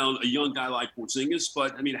build around a young guy like Porzingis,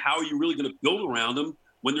 but, I mean, how are you really going to build around him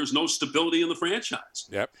when there's no stability in the franchise?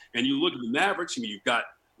 Yep. And you look at the Mavericks, I mean, you've got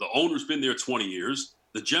the owner's been there 20 years.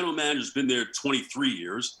 The general manager's been there 23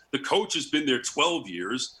 years. The coach has been there 12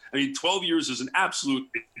 years. I mean, 12 years is an absolute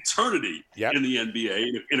eternity in the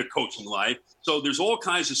NBA, in a coaching life. So there's all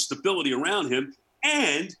kinds of stability around him.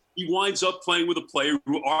 And he winds up playing with a player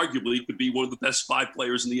who arguably could be one of the best 5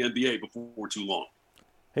 players in the NBA before too long.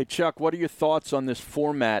 Hey, Chuck, what are your thoughts on this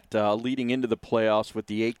format leading into the playoffs with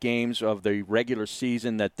the 8 games of the regular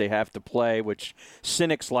season that they have to play, which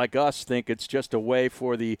cynics like us think it's just a way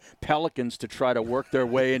for the Pelicans to try to work their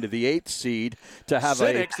way into the 8th seed to have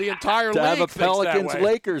cynics, the entire league have a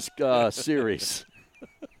Pelicans-Lakers series?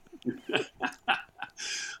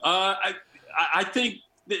 I think,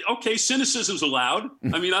 cynicism's allowed.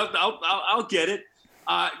 I mean, I'll get it.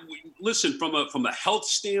 Listen, from a health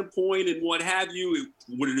standpoint and what have you,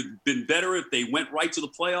 would it have been better if they went right to the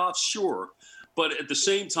playoffs? Sure. But at the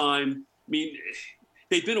same time, I mean,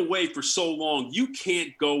 they've been away for so long. You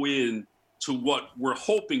can't go in to what we're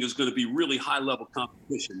hoping is going to be really high-level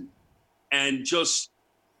competition and just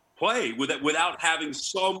play without having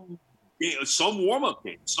some warm-up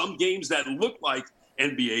games, some games that look like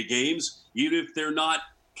NBA games, even if they're not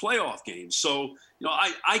playoff games. So,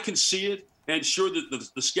 I can see it. And sure,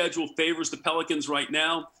 the schedule favors the Pelicans right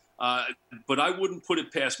now, but I wouldn't put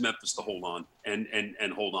it past Memphis to hold on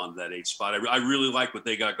and hold on to that 8th spot. I really like what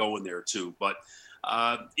they got going there too. But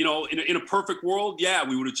in a perfect world, yeah,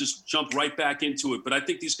 we would have just jumped right back into it. But I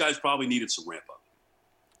think these guys probably needed some ramp up.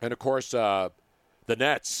 And of course, the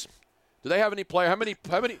Nets. Do they have any player? How many? It's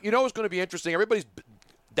going to be interesting. Everybody's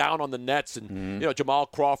down on the Nets and Jamal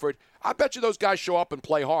Crawford. I bet you those guys show up and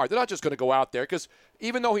play hard. They're not just going to go out there because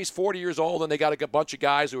even though he's 40 years old and they got a bunch of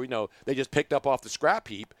guys who they just picked up off the scrap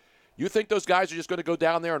heap, you think those guys are just going to go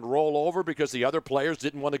down there and roll over because the other players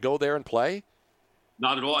didn't want to go there and play?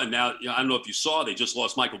 Not at all. And now I don't know if you saw, they just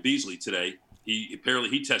lost Michael Beasley today.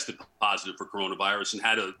 He tested positive for coronavirus and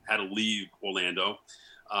had to leave Orlando.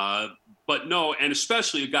 But no, and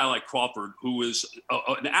especially a guy like Crawford, who is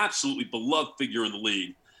an absolutely beloved figure in the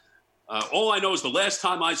league. All I know is the last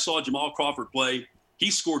time I saw Jamal Crawford play,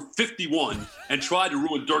 he scored 51 and tried to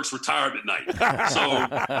ruin Dirk's retirement night. So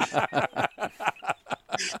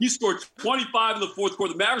he scored 25 in the fourth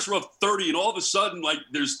quarter. The Mavericks were up 30, and all of a sudden,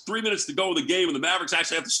 there's 3 minutes to go in the game, and the Mavericks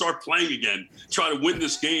actually have to start playing again, try to win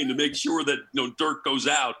this game to make sure that Dirk goes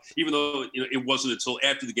out, even though it wasn't until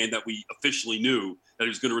after the game that we officially knew that he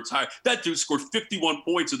was going to retire. That dude scored 51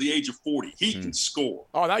 points at the age of 40. He can score.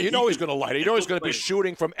 Oh, now he's going to light it. He's going to be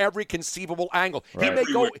shooting from every conceivable angle.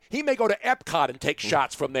 Right. He may go to Epcot and take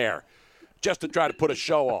shots from there just to try to put a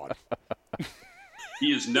show on.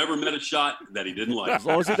 He has never met a shot that he didn't like. As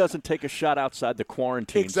long as he doesn't take a shot outside the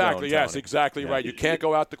quarantine zone. Yes, exactly right. You can't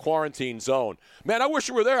go out the quarantine zone. Man, I wish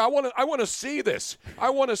you were there. I want to see this. I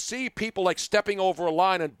want to see people stepping over a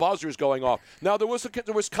line and buzzers going off. Now, there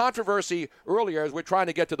was controversy earlier as we're trying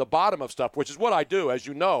to get to the bottom of stuff, which is what I do, as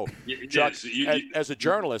you know, Chuck, as a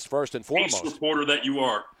journalist first and foremost. Ace reporter that you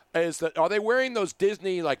are. Are they wearing those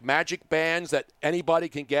Disney magic bands that anybody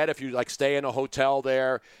can get if you stay in a hotel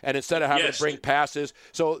there, and instead of having to bring passes?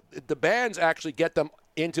 So the bands actually get them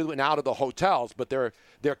into and out of the hotels, but they're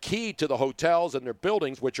keyed to the hotels and their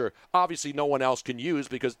buildings, which are obviously no one else can use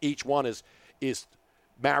because each one is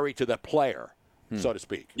married to the player, so to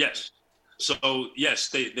speak. Yes. So yes,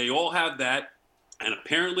 they all have that, and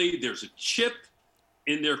apparently there's a chip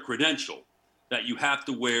in their credential that you have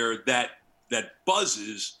to wear that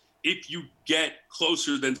buzzes if you get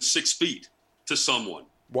closer than 6 feet to someone.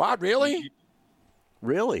 What, really?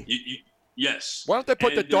 Really? Yes. Why don't they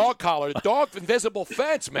put the dog collar, the dog invisible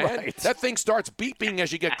fence, man? Right. That thing starts beeping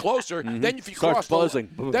as you get closer. Then if you Starts buzzing.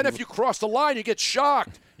 then if you cross the line, you get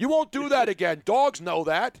shocked. You won't do that again. Dogs know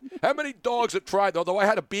that. How many dogs have tried? Although I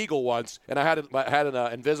had a beagle once, and I had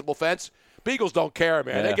an invisible fence. Beagles don't care,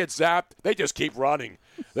 man. Yeah. They get zapped. They just keep running.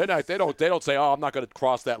 They don't say, "Oh, I'm not going to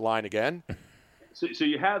cross that line again." So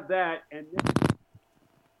you have that, and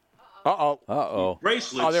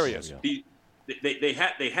bracelets. Oh, there he is.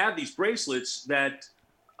 They have these bracelets that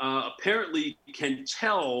apparently can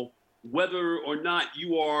tell whether or not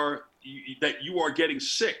you are getting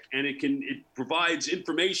sick, and it provides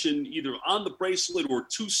information either on the bracelet or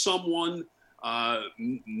to someone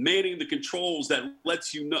manning the controls that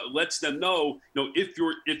lets them know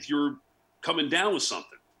if you're coming down with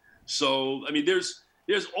something. So I mean, there's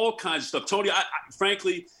all kinds of stuff. Tony, I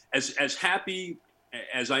frankly, as happy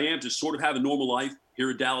as I am to sort of have a normal life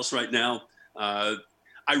here in Dallas right now, I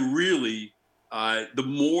really, the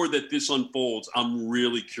more that this unfolds, I'm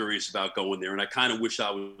really curious about going there. And I kind of wish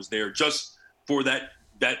I was there just for that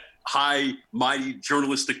high, mighty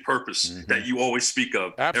journalistic purpose that you always speak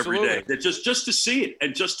of every day. That just to see it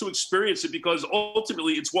and just to experience it, because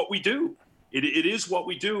ultimately it's what we do. It is what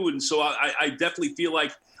we do. And so I definitely feel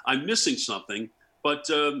like I'm missing something. But,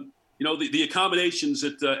 the accommodations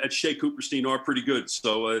at Shea Cooperstein are pretty good.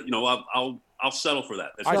 So, I'll settle for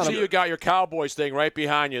that. I see you got your Cowboys thing right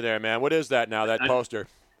behind you there, man. What is that now, that poster?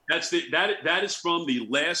 That is from the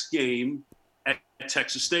last game at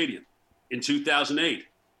Texas Stadium in 2008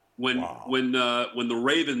 when the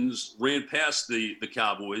Ravens ran past the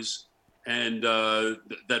Cowboys, and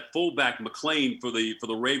that fullback McClain for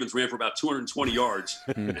the Ravens ran for about 220 yards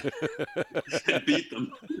and beat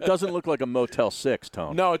them. It doesn't look like a Motel 6,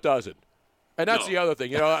 Tom. No, it doesn't. And that's the other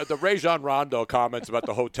thing. The Rajon Rondo comments about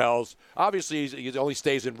the hotels. Obviously, he only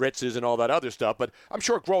stays in Ritz's and all that other stuff. But I'm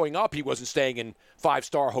sure growing up, he wasn't staying in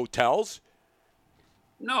 5-star hotels.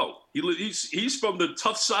 No, he's from the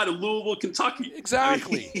tough side of Louisville, Kentucky.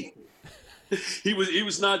 Exactly. I mean, he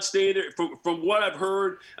was not staying there. From what I've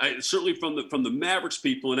heard, certainly from the Mavericks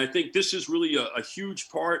people, and I think this is really a huge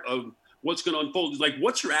part of what's going to unfold. Like,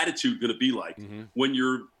 what's your attitude going to be like when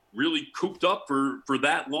you're really cooped up for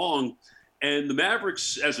that long? And the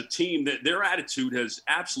Mavericks, as a team, their attitude has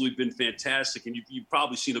absolutely been fantastic. And you've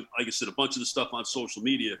probably seen, like I said, a bunch of the stuff on social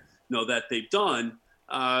media, that they've done.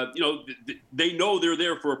 They know they're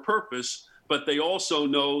there for a purpose, but they also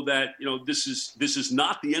know that this is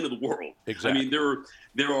not the end of the world. Exactly. I mean,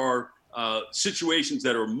 there are situations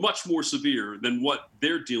that are much more severe than what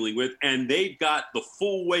they're dealing with, and they've got the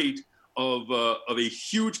full weight of a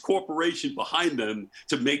huge corporation behind them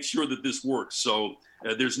to make sure that this works. So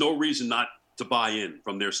there's no reason not to buy in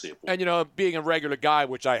from their standpoint. And, being a regular guy,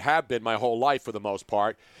 which I have been my whole life for the most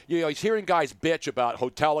part, he's hearing guys bitch about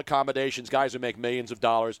hotel accommodations, guys who make millions of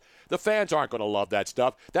dollars. The fans aren't going to love that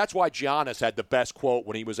stuff. That's why Giannis had the best quote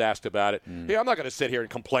when he was asked about it. Hey, I'm not going to sit here and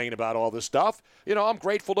complain about all this stuff. I'm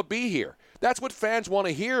grateful to be here. That's what fans want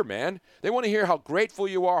to hear, man. They want to hear how grateful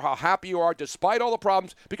you are, how happy you are, despite all the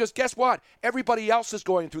problems. Because guess what? Everybody else is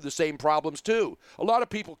going through the same problems, too. A lot of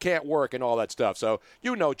people can't work and all that stuff. So,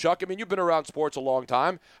 Chuck, I mean, you've been around sports a long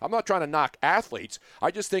time. I'm not trying to knock athletes. I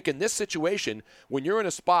just think in this situation, when you're in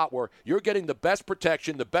a spot where you're getting the best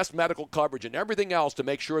protection, the best medical coverage, and everything else to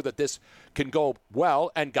make sure that this can go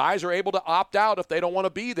well, and guys are able to opt out if they don't want to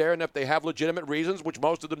be there, and if they have legitimate reasons, which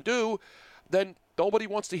most of them do, then nobody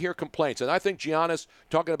wants to hear complaints. And I think Giannis,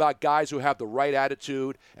 talking about guys who have the right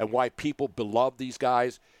attitude and why people beloved these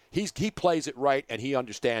guys, he plays it right and he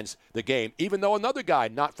understands the game, even though another guy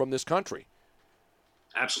not from this country.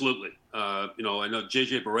 Absolutely. I know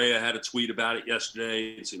JJ Barea had a tweet about it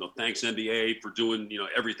yesterday. It's, thanks NBA for doing,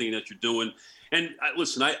 everything that you're doing. And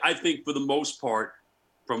listen, I think for the most part,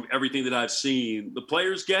 from everything that I've seen, the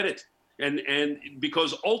players get it. And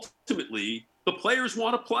because ultimately the players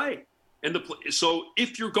want to play. And so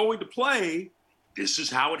if you're going to play, this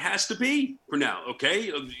is how it has to be for now.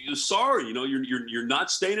 Okay. Sorry. You're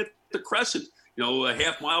not staying at the Crescent, a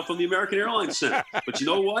half mile from the American Airlines Center. But you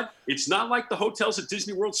know what? It's not like the hotels at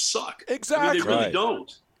Disney World suck. Exactly. I mean, they really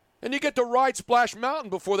don't. And you get to ride Splash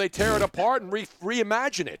Mountain before they tear it apart and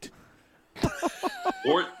reimagine it.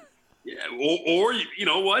 Or you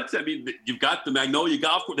know what? I mean, you've got the Magnolia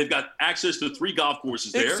Golf Course. They've got access to 3 golf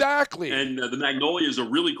courses there. Exactly. And the Magnolia is a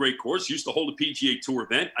really great course. Used to hold a PGA Tour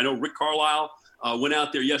event. I know Rick Carlisle went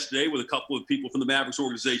out there yesterday with a couple of people from the Mavericks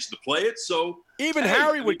organization to play it. So even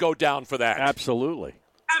Harry would go down for that. Absolutely.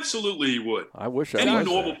 Absolutely, he would. I wish any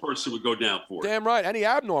normal person would go down for it. Damn right. Any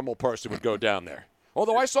abnormal person would go down there.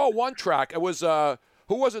 Although I saw one track. It was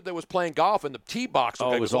Who was it that was playing golf in the tee box?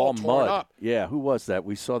 Oh, it was all torn mud. Up. Yeah, who was that?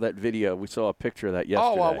 We saw that video. We saw a picture of that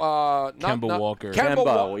yesterday. Kemba Walker.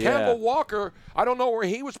 Kemba Walker. I don't know where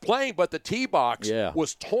he was playing, but the tee box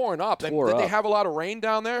was torn up. Did they have a lot of rain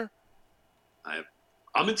down there?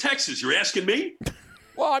 I'm in Texas. You're asking me?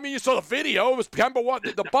 Well, I mean, you saw the video. It was Kemba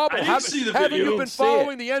Walker. The bubble. I didn't see the video. Haven't you been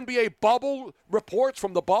following the NBA bubble reports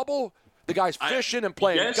from the bubble? The guys fishing and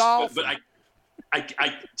playing golf. But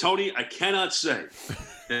Tony, I cannot say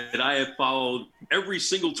that I have followed every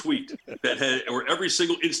single tweet or every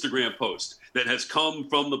single Instagram post that has come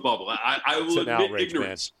from the bubble. I will admit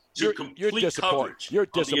ignorance. You're disappointing. You're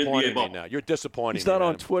disappointing me now. You're disappointing. He's not me,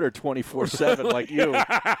 on Twitter 24/7 like you.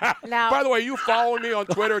 Now, by the way, you following me on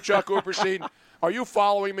Twitter, Chuck Cooperstein? Are you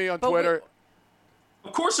following me on Twitter?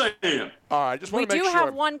 Of course I am. All right, just want to make sure. We do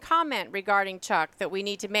have one comment regarding Chuck that we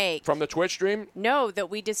need to make. From the Twitch stream? No, that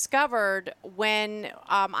we discovered when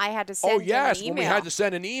I had to send him an email. when we had to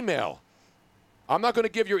send an email. I'm not going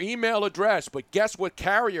to give your email address, but guess what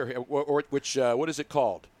carrier, what is it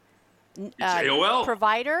called? AOL.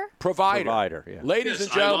 Provider, yeah. Ladies and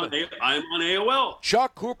gentlemen. I'm on AOL.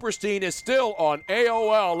 Chuck Cooperstein is still on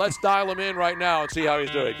AOL. Let's dial him in right now and see how he's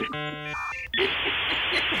doing.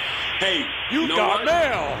 Hey, you got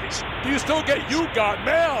mail. Do you still get you got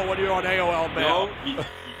mail when you're on AOL mail? No,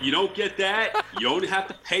 you don't get that. You don't have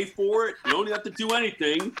to pay for it. You don't have to do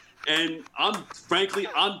anything. And I'm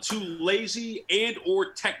too lazy and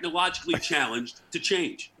or technologically challenged to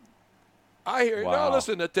change. I hear you. Wow. No,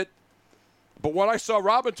 listen, but what I saw,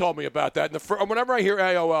 Robin told me about that. And whenever I hear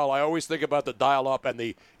AOL, I always think about the dial-up and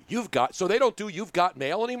the so they don't do You've Got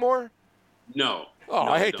Mail anymore? No. Oh,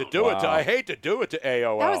 no, I hate to do it. I hate to do it to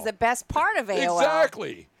AOL. That was the best part of AOL.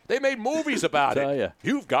 Exactly. They made movies about it.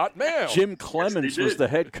 You've Got Mail. Jim Clemens was the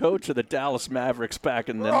head coach of the Dallas Mavericks back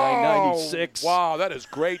in 1996. Wow, that is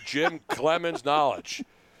great Jim Clemens knowledge.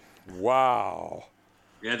 Wow.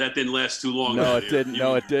 Yeah, that didn't last too long. No, it didn't.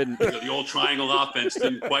 The old triangle offense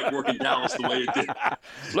didn't quite work in Dallas the way it did.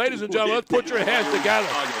 Ladies and gentlemen, let's put your hands together.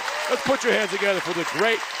 Let's put your hands together for the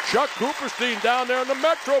great Chuck Cooperstein down there in the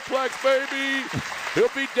Metroplex, baby.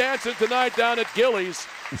 He'll be dancing tonight down at Gillies.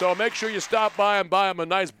 So make sure you stop by and buy him a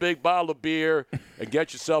nice big bottle of beer and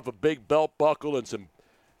get yourself a big belt buckle and some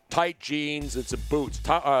tight jeans and some boots.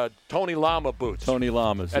 Tony Lama boots. Tony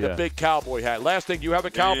Lamas, and a big cowboy hat. Last thing, you have a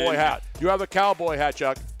cowboy hat. You have a cowboy hat,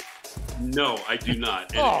 Chuck. No, I do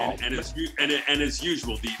not. And as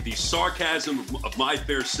usual, the sarcasm of my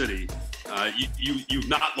fair city, you've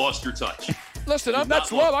not lost your touch. Listen,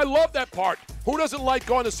 that's love. I love that part. Who doesn't like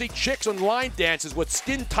going to see chicks on line dances with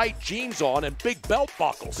skin-tight jeans on and big belt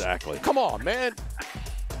buckles? Exactly. Come on, man.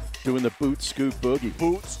 Doing the boot scoot boogie.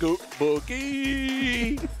 Boot scoot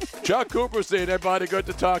boogie. Chuck Cooperstein, everybody, good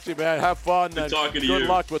to talk to you, man. Have fun. Good talking to you. Good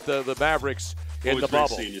luck with the Mavericks in the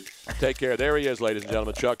bubble. Take care. There he is, ladies and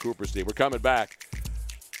gentlemen, Chuck Cooperstein. We're coming back.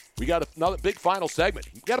 We got another big final segment.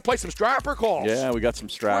 We got to play some strapper calls. Yeah, we got some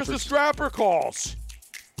strappers. Where's the strapper calls?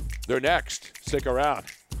 They're next. Stick around.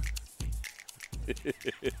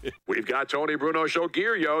 We've got Tony Bruno Show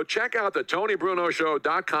gear, yo. Check out the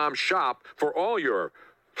TonyBrunoShow.com shop for all your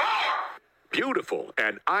beautiful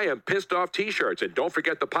and I am pissed off t-shirts. And don't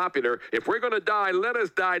forget the popular, if we're going to die, let us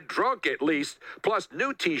die drunk at least, plus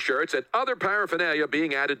new t-shirts and other paraphernalia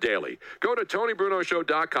being added daily. Go to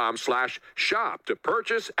TonyBrunoShow.com/shop to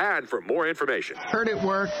purchase and for more information. Heard it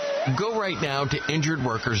work? Go right now to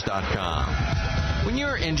InjuredWorkers.com. When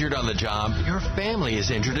you're injured on the job, your family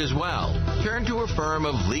is injured as well. Turn to a firm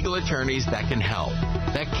of legal attorneys that can help,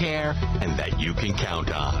 that care, and that you can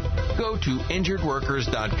count on. Go to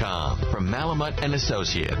InjuredWorkers.com from Malamut and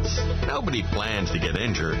Associates. Nobody plans to get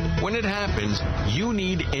injured. When it happens, you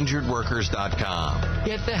need InjuredWorkers.com.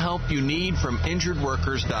 Get the help you need from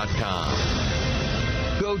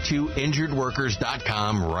InjuredWorkers.com. Go to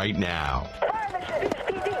InjuredWorkers.com right now.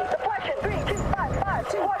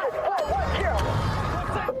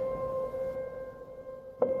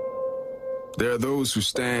 There are those who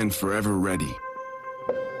stand forever ready.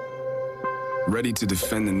 Ready to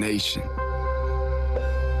defend the nation.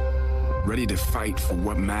 Ready to fight for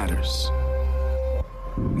what matters.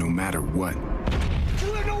 No matter what. Do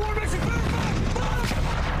you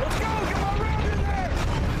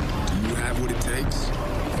have what it takes?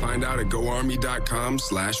 Find out at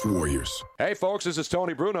GoArmy.com/warriors. Hey, folks, this is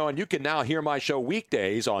Tony Bruno, and you can now hear my show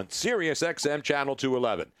weekdays on Sirius XM Channel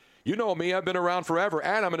 211. You know me, I've been around forever,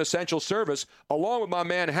 and I'm an essential service, along with my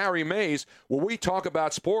man Harry Mays, where we talk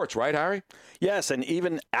about sports, right, Harry? Yes, and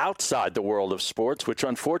even outside the world of sports, which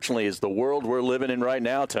unfortunately is the world we're living in right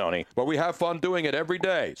now, Tony. But we have fun doing it every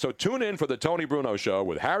day. So tune in for the Tony Bruno Show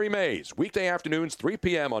with Harry Mays, weekday afternoons, 3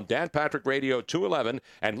 p.m. on Dan Patrick Radio 211,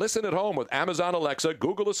 and listen at home with Amazon Alexa,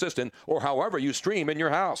 Google Assistant, or however you stream in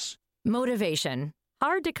your house. Motivation.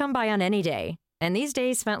 Hard to come by on any day. And these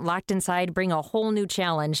days spent locked inside bring a whole new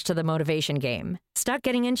challenge to the motivation game. Stuck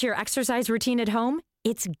getting into your exercise routine at home?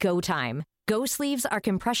 It's go time. Go Sleeves are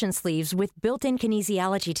compression sleeves with built-in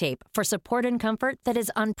kinesiology tape for support and comfort that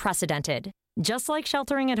is unprecedented. Just like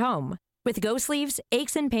sheltering at home. With Go Sleeves,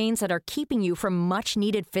 aches and pains that are keeping you from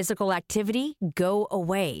much-needed physical activity go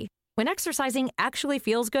away. When exercising actually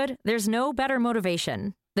feels good, there's no better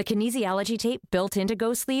motivation. The kinesiology tape built into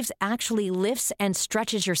Go Sleeves actually lifts and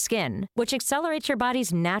stretches your skin, which accelerates your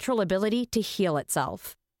body's natural ability to heal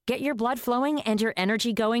itself. Get your blood flowing and your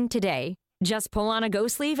energy going today. Just pull on a Go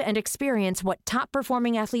Sleeve and experience what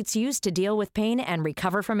top-performing athletes use to deal with pain and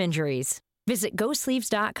recover from injuries. Visit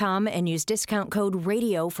GoSleeves.com and use discount code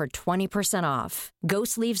RADIO for 20% off.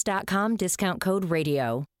 GoSleeves.com, discount code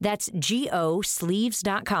RADIO. That's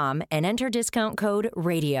GoSleeves.com and enter discount code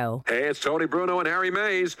RADIO. Hey, it's Tony Bruno and Harry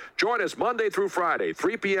Mays. Join us Monday through Friday,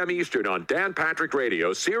 3 p.m. Eastern on Dan Patrick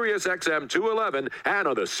Radio, Sirius XM 211, and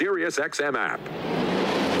on the Sirius XM app.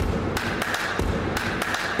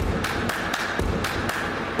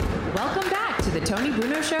 Welcome back to the Tony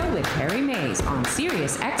Bruno Show with Harry Mays on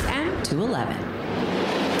Sirius XM 211.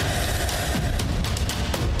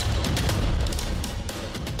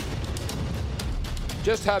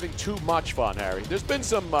 Just having too much fun, Harry. There's been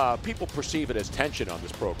some people perceive it as tension on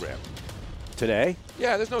this program. Today?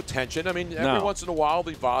 Yeah, there's no tension. I mean, every once in a while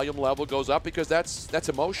the volume level goes up because that's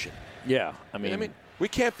emotion. Yeah, I mean we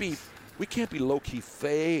can't be low-key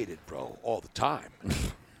faded, bro, all the time.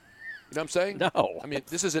 You know what I'm saying? No. I mean,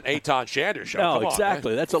 this is an Eitan Shander show. No, Come on, exactly.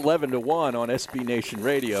 man. That's 11-1 on SB Nation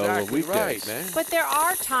Radio Exactly weekdays. right, man. But there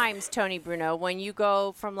are times, Tony Bruno, when you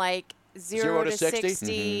go from like 0 to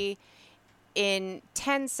 60 in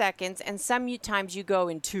 10 seconds, and sometimes you go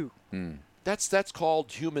in 2. That's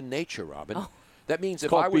called human nature, Robin. Oh. That means It's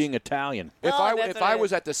called being Italian. If I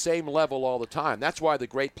was at the same level all the time, that's why the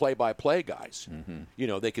great play-by-play guys, you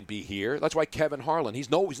know, they could be here. That's why Kevin Harlan, he's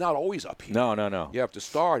not always up here. No. You have to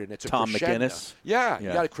start, and it's a Tom crescendo. McGinnis. Yeah,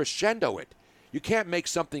 you got to crescendo it. You can't make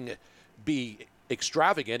something be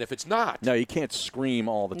extravagant if it's not. No, you can't scream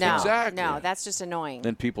all the No, time. Exactly. no, that's just annoying.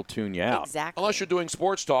 Then people tune you out. Exactly. Unless you're doing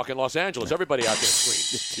sports talk in Los Angeles, everybody out there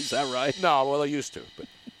screams. Is that right? No, well, they used to. But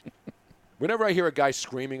whenever I hear a guy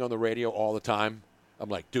screaming on the radio all the time, I'm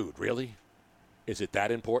like, dude, really? Is it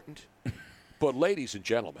that important? But ladies and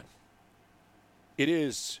gentlemen, it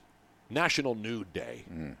is National Nude Day.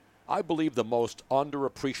 I believe the most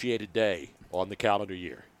underappreciated day on the calendar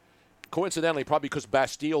year. Coincidentally, probably because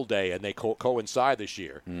Bastille Day, and they coincide this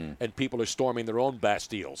year, and people are storming their own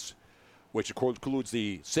Bastilles, which includes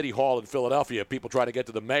the City Hall in Philadelphia. People try to get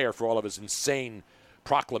to the mayor for all of his insane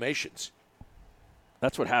proclamations.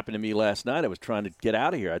 That's what happened to me last night. I was trying to get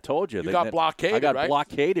out of here. I told you. You got blockaded, I got right?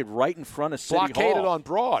 blockaded right in front of City Hall. Blockaded on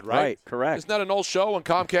Broad, right? Right, correct. Isn't that an old show on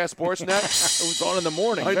Comcast Sportsnet? It was on in the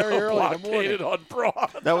morning, very early in the morning. Blockaded on Broad.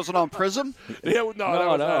 That wasn't on Prism? Yeah,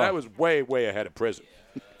 no, that was way, way ahead of Prism.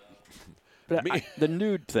 But the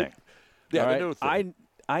nude thing. Yeah, the nude thing.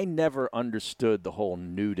 I never understood the whole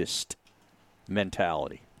nudist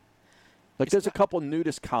mentality. Like, there's a couple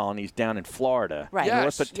nudist colonies down in Florida, Right.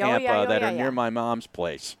 north of Yes. Tampa, that are yeah. near my mom's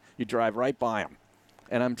place. You drive right by them.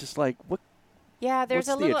 And I'm just like, what? Yeah, there's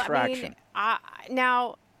What's a little. the attraction?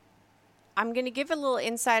 Now, I'm going to give a little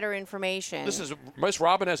insider information. This is Miss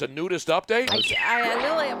Robin has a nudist update.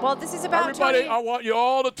 Well, this is about Everybody, Tony. I want you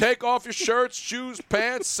all to take off your shirts, shoes,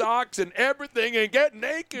 pants, socks, and everything, and get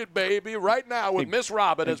naked, baby, right now with Miss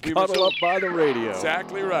Robin as we cuddle up by the radio.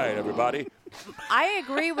 Exactly right, everybody. I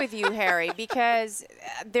agree with you, Harry, because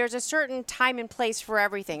there's a certain time and place for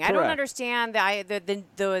everything. I don't Correct. understand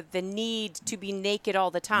the need to be naked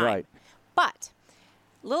all the time. Right. But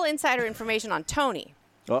little insider information on Tony.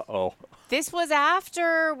 Uh-oh. This was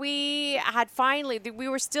after we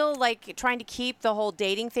were still like trying to keep the whole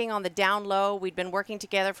dating thing on the down low. We'd been working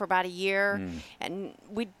together for about a year, and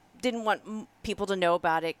we didn't want people to know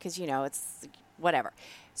about it because, it's whatever.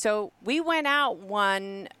 So we went out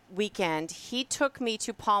one weekend. He took me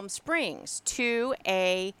to Palm Springs to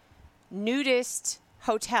a nudist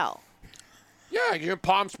hotel. Yeah, you're in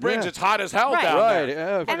Palm Springs. Yeah. It's hot as hell Right. down Right,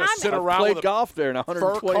 there. yeah. I'm sit around played with a golf there in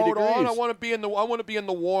 120 fur coat degrees. on. I want to be in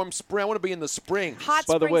the warm spring. I want to be in the spring. Hot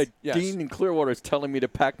By the way, Yes. Dean in Clearwater is telling me to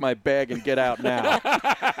pack my bag and get out now.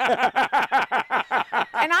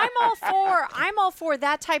 And I'm all for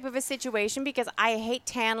that type of a situation because I hate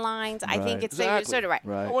tan lines. I think it's sort of right.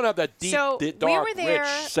 I want to have that deep, So dark, we were there. rich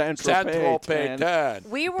Saint-Tropez tan.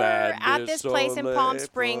 We were at this place in Palm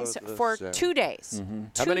Springs for 2 days. Mm-hmm.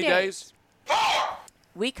 How many days?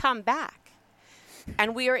 We come back,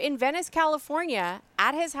 and we are in Venice, California,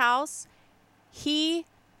 at his house. He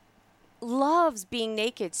loves being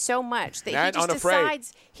naked so much that And unafraid.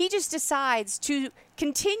 he just decides to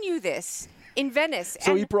continue this in Venice.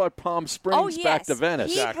 So and he brought Palm Springs back to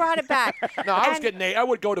Venice. He brought it back. No, I was getting naked. I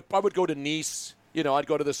would go to Nice. You know, I'd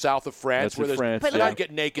go to the south of France. That's in France, But and yeah. I'd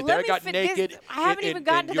get naked there. I got naked. I haven't even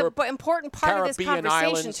gotten to the important part of this Caribbean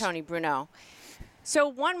conversation, islands. Tony Bruno. So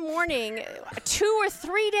one morning, 2 or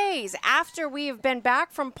 3 days after we have been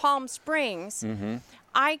back from Palm Springs,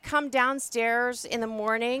 I come downstairs in the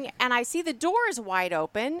morning and I see the door is wide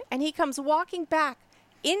open, and he comes walking back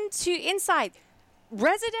inside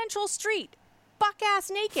residential street,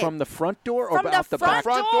 buck-ass naked. From the front door or From out the the back?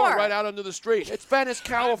 front door, door. right out into the street. It's Venice,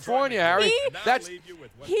 California, Harry.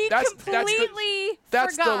 He completely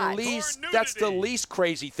forgot. That's the least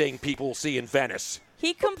crazy thing people see in Venice.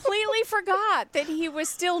 He completely forgot that he was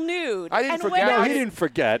still nude. I didn't and forget. went No, out- he didn't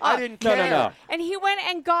forget. I didn't care. No. And he went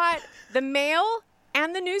and got the mail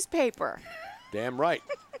and the newspaper Damn right.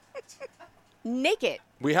 naked.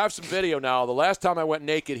 We have some video now. The last time I went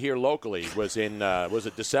naked here locally was in, was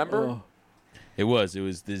it December? Oh. It was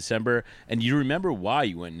December. And you remember why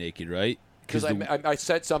you went naked, right? Because I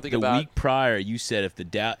said something the about week prior, you said if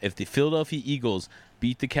the Philadelphia Eagles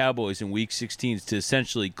beat the Cowboys in Week 16 to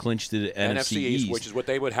essentially clinch the NFC East, which is what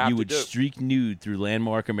they would have you to would do. streak nude through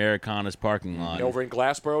Landmark Americana's parking lot. Over in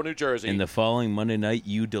Glassboro, New Jersey. And the following Monday night,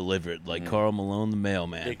 you delivered like Karl Malone, the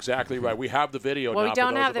mailman. Exactly right. We have the video Well, now. we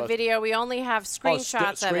don't for those have of the us- video. We only have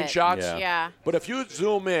screenshots of it. Screenshots? Yeah. But if you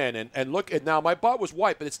zoom in and look at now, my butt was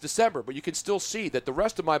white, but it's December, but you can still see that the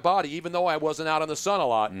rest of my body, even though I wasn't out in the sun a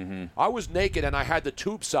lot, I was naked and I had the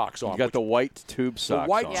tube socks on. You got the white tube socks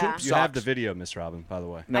white on. tube socks. You have the video, Miss Robin, by the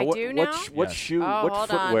way. Now, I what, do what, now? what Yes. shoe, Oh, what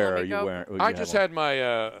hold on. footwear Let are me you go. wearing? I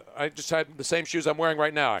just had the same shoes I'm wearing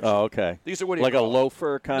right now, actually. Oh, okay. These are what do you like a call them?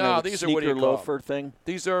 loafer kind No, of these are what do sneaker you call loafer thing?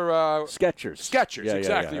 These are Skechers. Skechers, Yeah,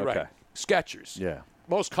 exactly yeah, right. okay. Skechers. Yeah.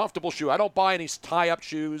 Most comfortable shoe. I don't buy any tie-up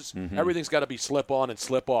shoes. Everything's got to be slip-on and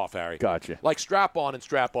slip-off, Harry. Gotcha. Like strap-on and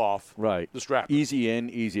strap-off. Right. The strap. Easy in,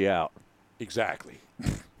 easy out. Exactly.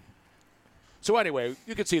 So anyway,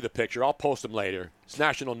 you can see the picture. I'll post them later. It's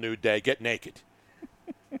National Nude Day. Get naked.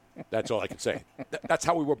 That's all I can say. That's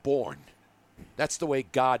how we were born. That's the way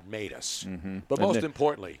God made us. But And most then-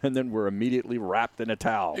 importantly. And then we're immediately wrapped in a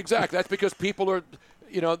towel. Exactly. That's because people are,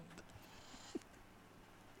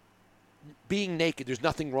 being naked. There's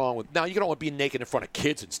nothing wrong with. Now, you don't want to be naked in front of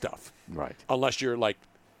kids and stuff. Right. Unless you're like,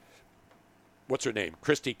 what's her name?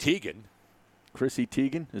 Chrissy Teigen. Chrissy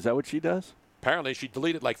Teigen? Is that what she does? Apparently, she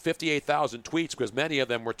deleted like 58,000 tweets because many of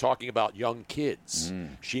them were talking about young kids.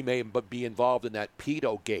 She may be involved in that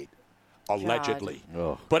pedo gate, allegedly.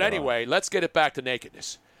 Oh, but God. anyway, let's get it back to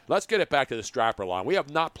nakedness. Let's get it back to the strapper line. We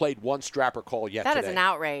have not played one strapper call yet That today. is an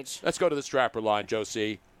outrage. Let's go to the strapper line, Joe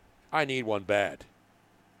C. I need one bad.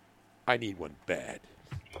 I need one bad.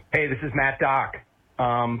 Hey, this is Matt Doc.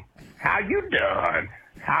 How you doing?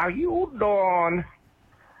 How you doing?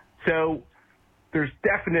 So, there's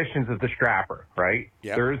definitions of the strapper, right?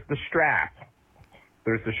 Yep. There's the strap.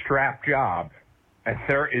 There's the strap job. And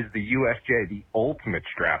there is the USJ, the ultimate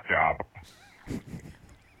strap job.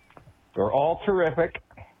 They're all terrific.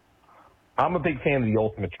 I'm a big fan of the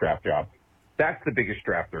ultimate strap job. That's the biggest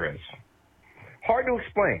strap there is. Hard to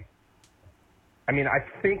explain. I mean, I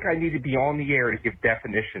think I need to be on the air to give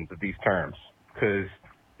definitions of these terms because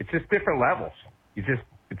it's just different levels. It's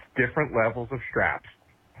different levels of straps.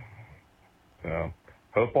 So,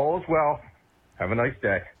 hope all is well. Have a nice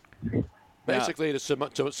day. Basically, in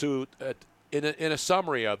a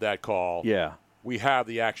summary of that call, Yeah. we have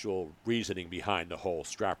the actual reasoning behind the whole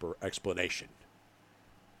strapper explanation.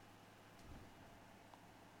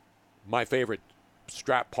 My favorite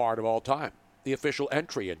strap part of all time, the official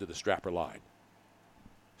entry into the strapper line.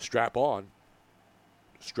 Strap on,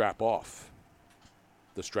 strap off,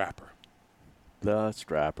 the strapper. The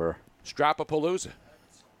strapper. Strap-a-palooza.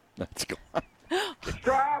 Let's go.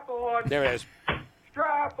 Strap on. There it is.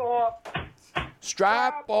 Strap off.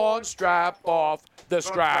 Strap on, strap off, the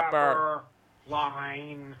strapper.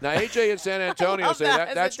 line. Now, AJ in San Antonio say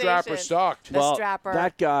that strapper sucked. Well,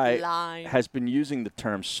 that guy has been using the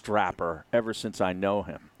term strapper ever since I know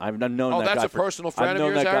him. I've known that guy. That's a personal friend of yours,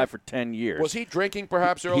 I've known that guy Harry? for 10 years. Was he drinking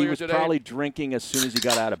perhaps earlier today? He was probably drinking as soon as he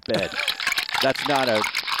got out of bed. That's not a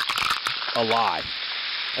lie.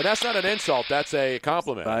 And that's not an insult. That's a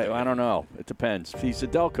compliment. I don't know. It depends. He's a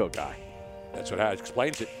Delco guy. That's what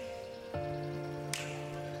explains it.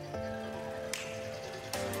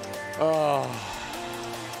 Oh.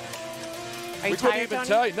 Are you we tired, couldn't even Tony?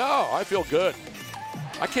 tell you. No, I feel good.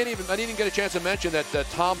 I didn't even get a chance to mention that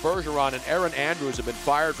Tom Bergeron and Aaron Andrews have been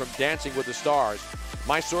fired from Dancing with the Stars.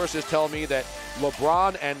 My sources tell me that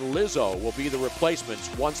LeBron and Lizzo will be the replacements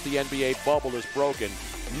once the NBA bubble is broken.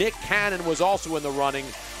 Nick Cannon was also in the running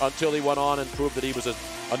until he went on and proved that he was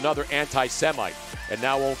another anti-Semite and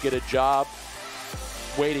now won't get a job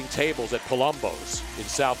waiting tables at Palumbo's in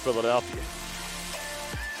South Philadelphia.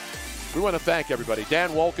 We want to thank everybody. Dan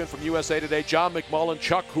Wolkin from USA Today, John McMullen,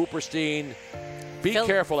 Chuck Cooperstein. Be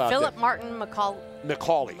careful out Philip there. Martin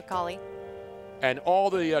Macaulay. And all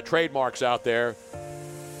the trademarks out there.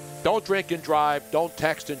 Don't drink and drive. Don't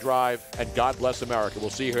text and drive. And God bless America. We'll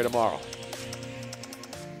see you here tomorrow.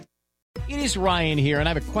 It is Ryan here, and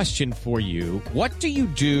I have a question for you. What do you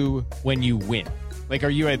do when you win? Like, are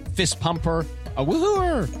you a fist pumper, a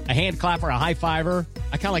woohooer, a hand clapper, a high fiver?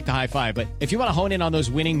 I kind of like the high five, but if you want to hone in on those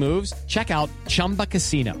winning moves, check out Chumba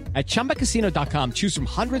Casino. At ChumbaCasino.com, choose from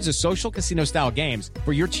hundreds of social casino-style games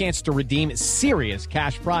for your chance to redeem serious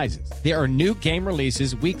cash prizes. There are new game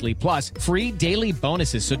releases weekly, plus free daily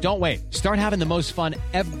bonuses, so don't wait. Start having the most fun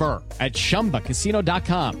ever at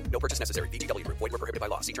ChumbaCasino.com. No purchase necessary. VGW. Void where prohibited by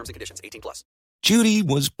law. See terms and conditions. 18+. Judy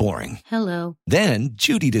was boring. Hello. Then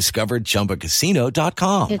Judy discovered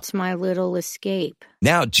ChumbaCasino.com. It's my little escape.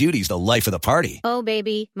 Now Judy's the life of the party. Oh,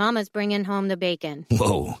 baby, mama's bringing home the bacon.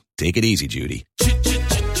 Whoa, take it easy, Judy.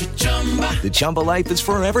 The Chumba life is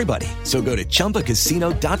for everybody. So go to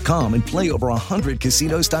ChumbaCasino.com and play over 100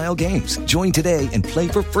 casino-style games. Join today and play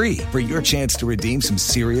for free for your chance to redeem some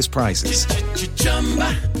serious prizes.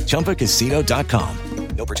 ChumbaCasino.com.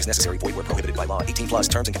 No purchase necessary. Void where prohibited by law. 18+.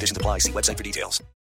 Terms and conditions apply. See website for details.